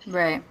 So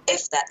right,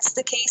 if that's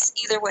the case,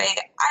 either way,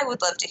 I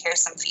would love to hear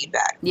some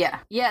feedback. Yeah,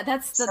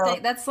 that's the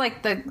thing. That's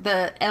like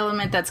the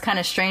element that's kind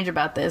of strange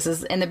about this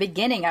is in the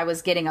beginning I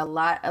was getting a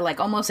lot, like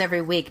almost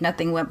every week,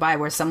 nothing went by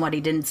where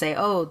somebody didn't say,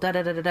 oh, da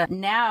da da da da.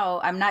 Now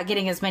I'm not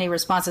getting as many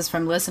responses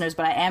from listeners,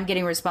 but I am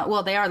getting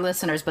well, they are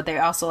listeners, but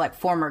they're also like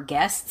former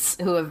guests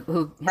who have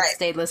right.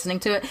 stayed listening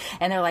to it,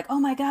 and they're like, oh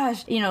my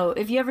gosh, you know,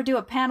 if you ever do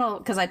a panel,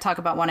 because I talk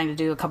about wanting to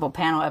do a couple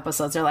panel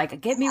episodes, they're like,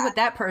 get me with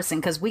that person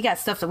because we got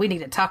stuff that we need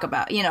to talk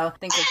about, you know,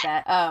 things like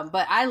that.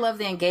 But I love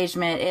the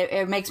engagement.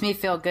 It makes me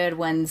feel good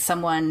when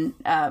someone,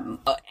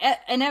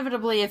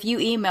 inevitably, if you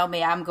email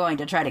me, I'm going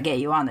to try to get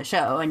you on the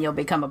show and you'll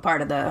become a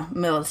part of the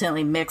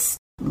Militantly Mixed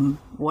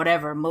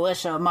whatever,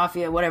 militia,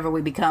 mafia, whatever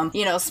we become,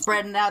 you know,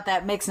 spreading out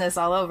that mixedness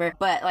all over.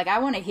 But like, I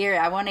want to hear it.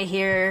 I want to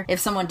hear if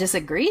someone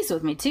disagrees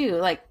with me too.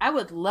 Like, I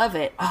would love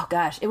it. Oh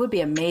gosh, it would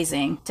be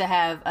amazing to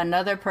have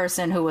another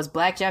person who was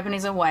Black,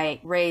 Japanese, and white,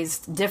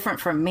 raised different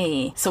from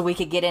me, so we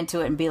could get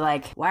into it and be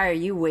like, why are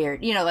you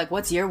weird? You know, like,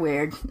 what's your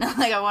weird?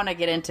 Like, I want to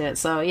get into it.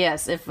 So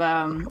yes, if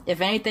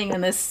anything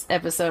in this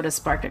episode has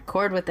sparked a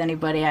chord with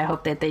anybody, I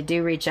hope that they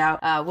do reach out.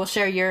 We'll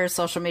share your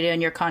social media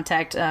and your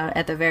contact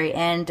at the very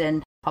end,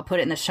 and I'll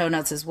put it in the show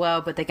notes as well,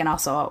 but they can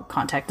also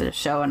contact the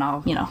show and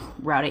I'll, you know,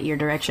 route it your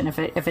direction if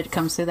it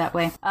comes through that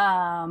way.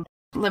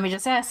 Let me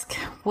just ask,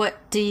 what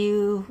do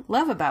you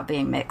love about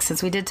being mixed?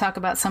 Since we did talk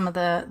about some of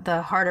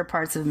the harder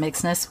parts of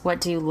mixedness,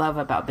 what do you love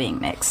about being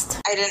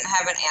mixed? I didn't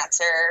have an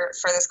answer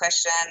for this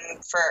question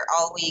for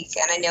all week,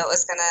 and I knew it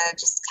was going to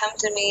just come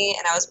to me,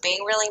 and I was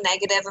being really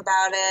negative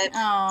about it.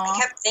 Aww. I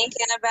kept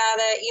thinking about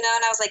it, you know,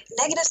 and I was like,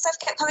 negative stuff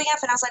kept coming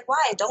up, and I was like,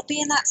 why? Don't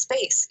be in that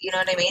space. You know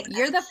what I mean?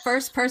 You're the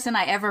first person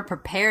I ever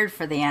prepared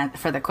for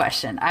the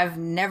question. I've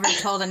never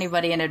told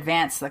anybody in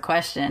advance the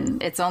question.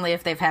 It's only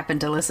if they've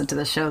happened to listen to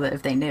the show that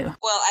if they knew.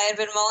 Well, I had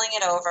been mulling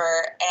it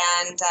over,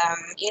 and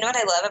you know what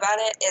I love about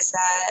it is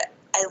that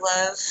I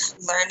love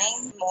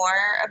learning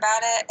more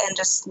about it and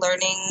just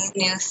learning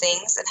new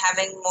things and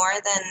having more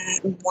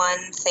than one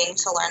thing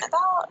to learn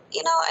about.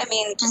 You know, I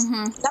mean, just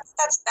not that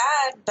that's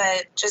bad,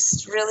 but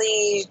just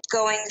really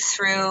going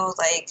through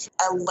like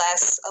a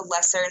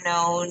lesser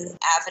known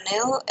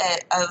avenue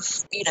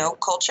of, you know,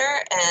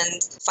 culture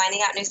and finding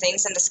out new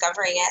things and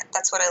discovering it.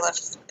 That's what I love,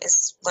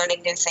 is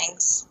learning new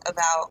things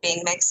about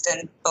being mixed,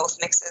 and both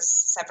mixes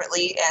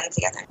separately and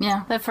together.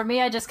 Yeah, but for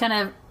me, I just kind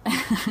of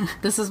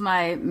this is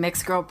my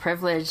mixed girl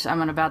privilege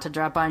I'm about to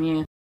drop on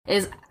you,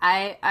 is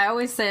I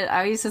always said,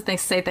 I used to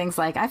say things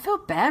like, I feel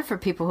bad for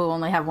people who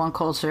only have one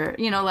culture,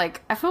 you know,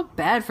 like I feel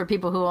bad for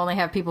people who only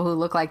have people who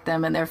look like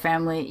them in their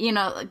family, you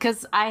know,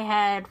 because I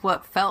had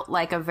what felt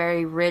like a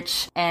very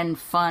rich and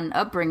fun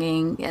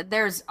upbringing.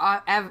 There's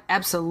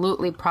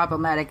absolutely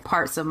problematic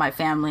parts of my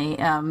family,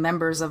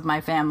 members of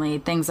my family,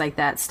 things like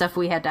that, stuff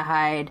we had to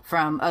hide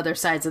from other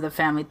sides of the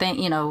family,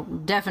 you know,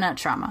 definite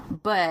trauma.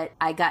 But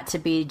I got to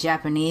be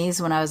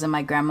Japanese when I was in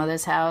my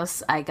grandmother's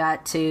house. I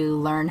got to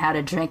learn how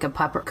to drink a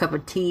cup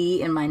of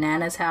tea in my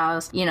Nana's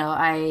house. You know,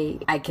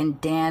 I can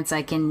dance.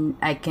 I can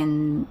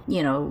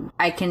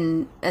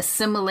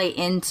assimilate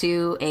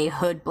into a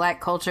hood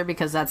Black culture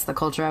because that's the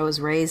culture I was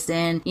raised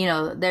in. You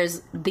know,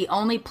 there's the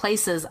only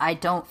places I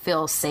don't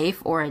feel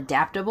safe or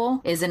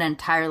adaptable is an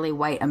entirely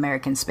white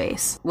American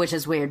space, which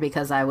is weird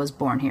because I was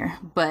born here.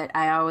 But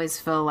I always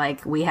feel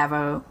like we have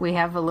a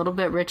little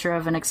bit richer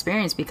of an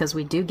experience because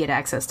we do get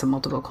access to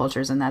multiple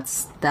cultures, and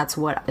that's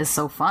what is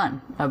so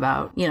fun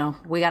about, you know,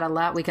 we got a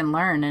lot we can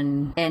learn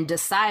and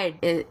decide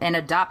and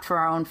adopt for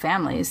our own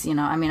families. You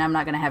know, I mean, I'm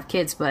not going to have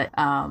kids, but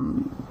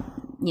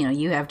you know,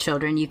 you have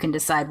children, you can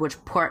decide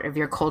which part of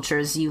your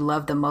cultures you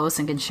love the most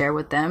and can share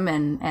with them,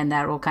 and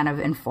that will kind of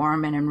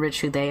inform and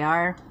enrich who they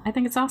are. I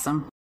think it's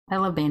awesome. I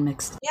love being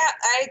mixed. Yeah,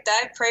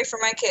 I pray for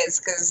my kids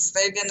because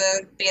they're going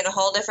to be in a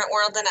whole different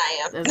world than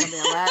I am. There's going to be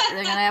a lot.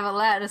 They're going to have a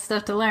lot of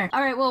stuff to learn.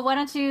 All right, well, why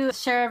don't you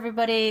share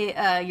everybody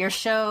your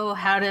show,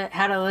 how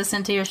to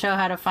listen to your show,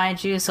 how to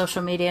find you,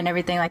 social media, and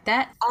everything like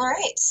that? All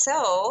right,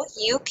 so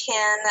you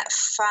can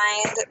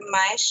find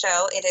my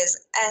show. It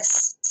is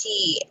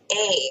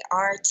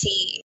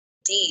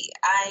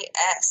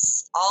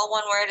STARTDIS, all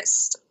one word.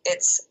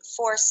 It's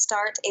for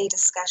Start a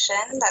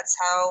Discussion. That's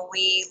how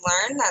we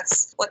learn.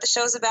 That's what the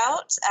show's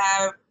about.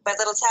 My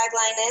little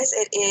tagline is,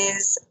 it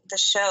is the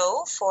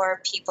show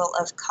for people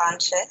of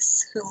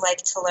conscious who like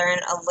to learn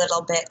a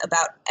little bit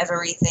about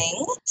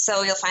everything.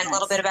 So you'll find a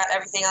little bit about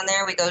everything on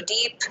there. We go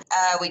deep,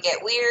 we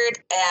get weird,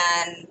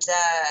 and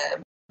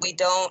we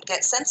don't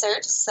get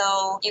censored,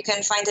 so you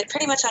can find it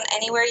pretty much on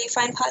anywhere you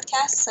find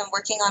podcasts. I'm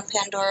working on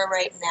Pandora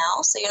right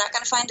now, so you're not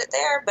going to find it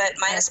there, but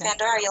minus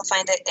Pandora, you'll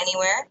find it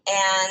anywhere.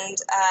 And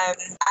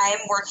I'm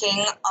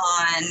working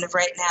on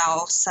right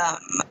now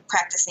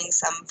practicing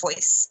some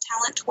voice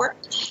talent work.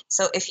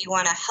 So if you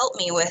want to help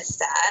me with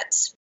that,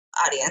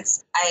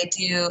 audience, I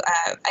do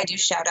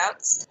shout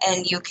outs,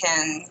 and you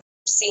can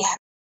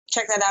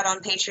check that out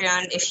on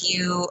Patreon if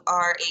you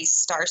are a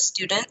STAR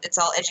student. It's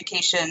all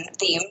education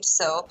themed.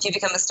 So if you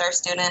become a STAR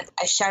student,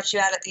 I shout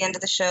you out at the end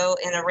of the show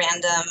in a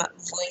random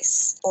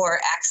voice or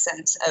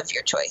accent of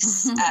your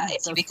choice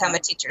if you become a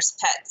teacher's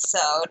pet. So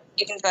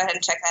you can go ahead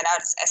and check that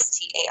out. It's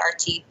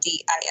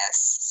STARTDIS.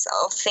 So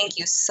thank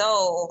you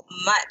so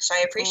much. I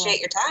appreciate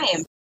your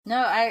time. No,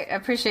 I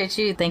appreciate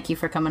you. Thank you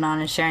for coming on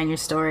and sharing your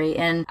story.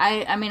 And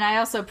I mean, I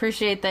also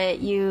appreciate that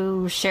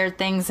you shared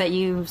things that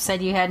you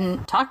said you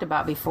hadn't talked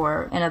about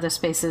before in other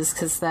spaces,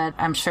 because that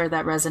I'm sure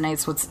that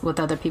resonates with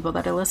other people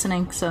that are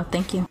listening. So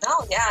thank you.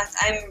 Oh, yeah.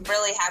 I'm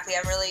really happy.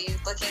 I'm really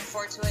looking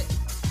forward to it.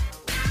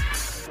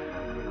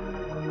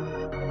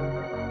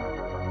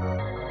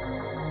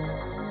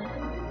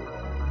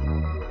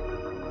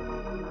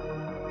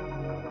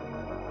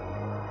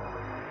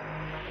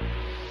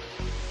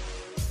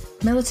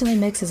 Militantly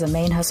Mixed is a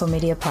Main Hustle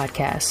Media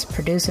podcast,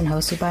 produced and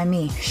hosted by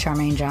me,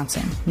 Charmaine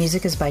Johnson.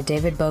 Music is by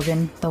David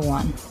Bogan, The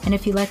One. And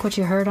if you like what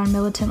you heard on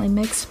Militantly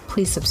Mixed,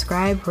 please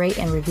subscribe, rate,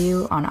 and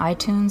review on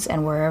iTunes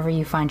and wherever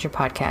you find your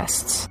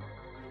podcasts.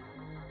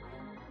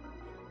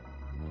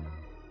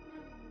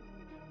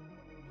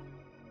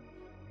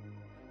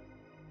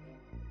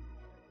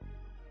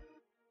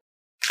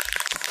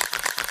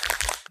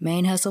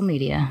 Main Hustle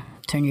Media.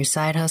 Turn your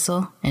side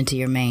hustle into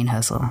your main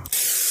hustle.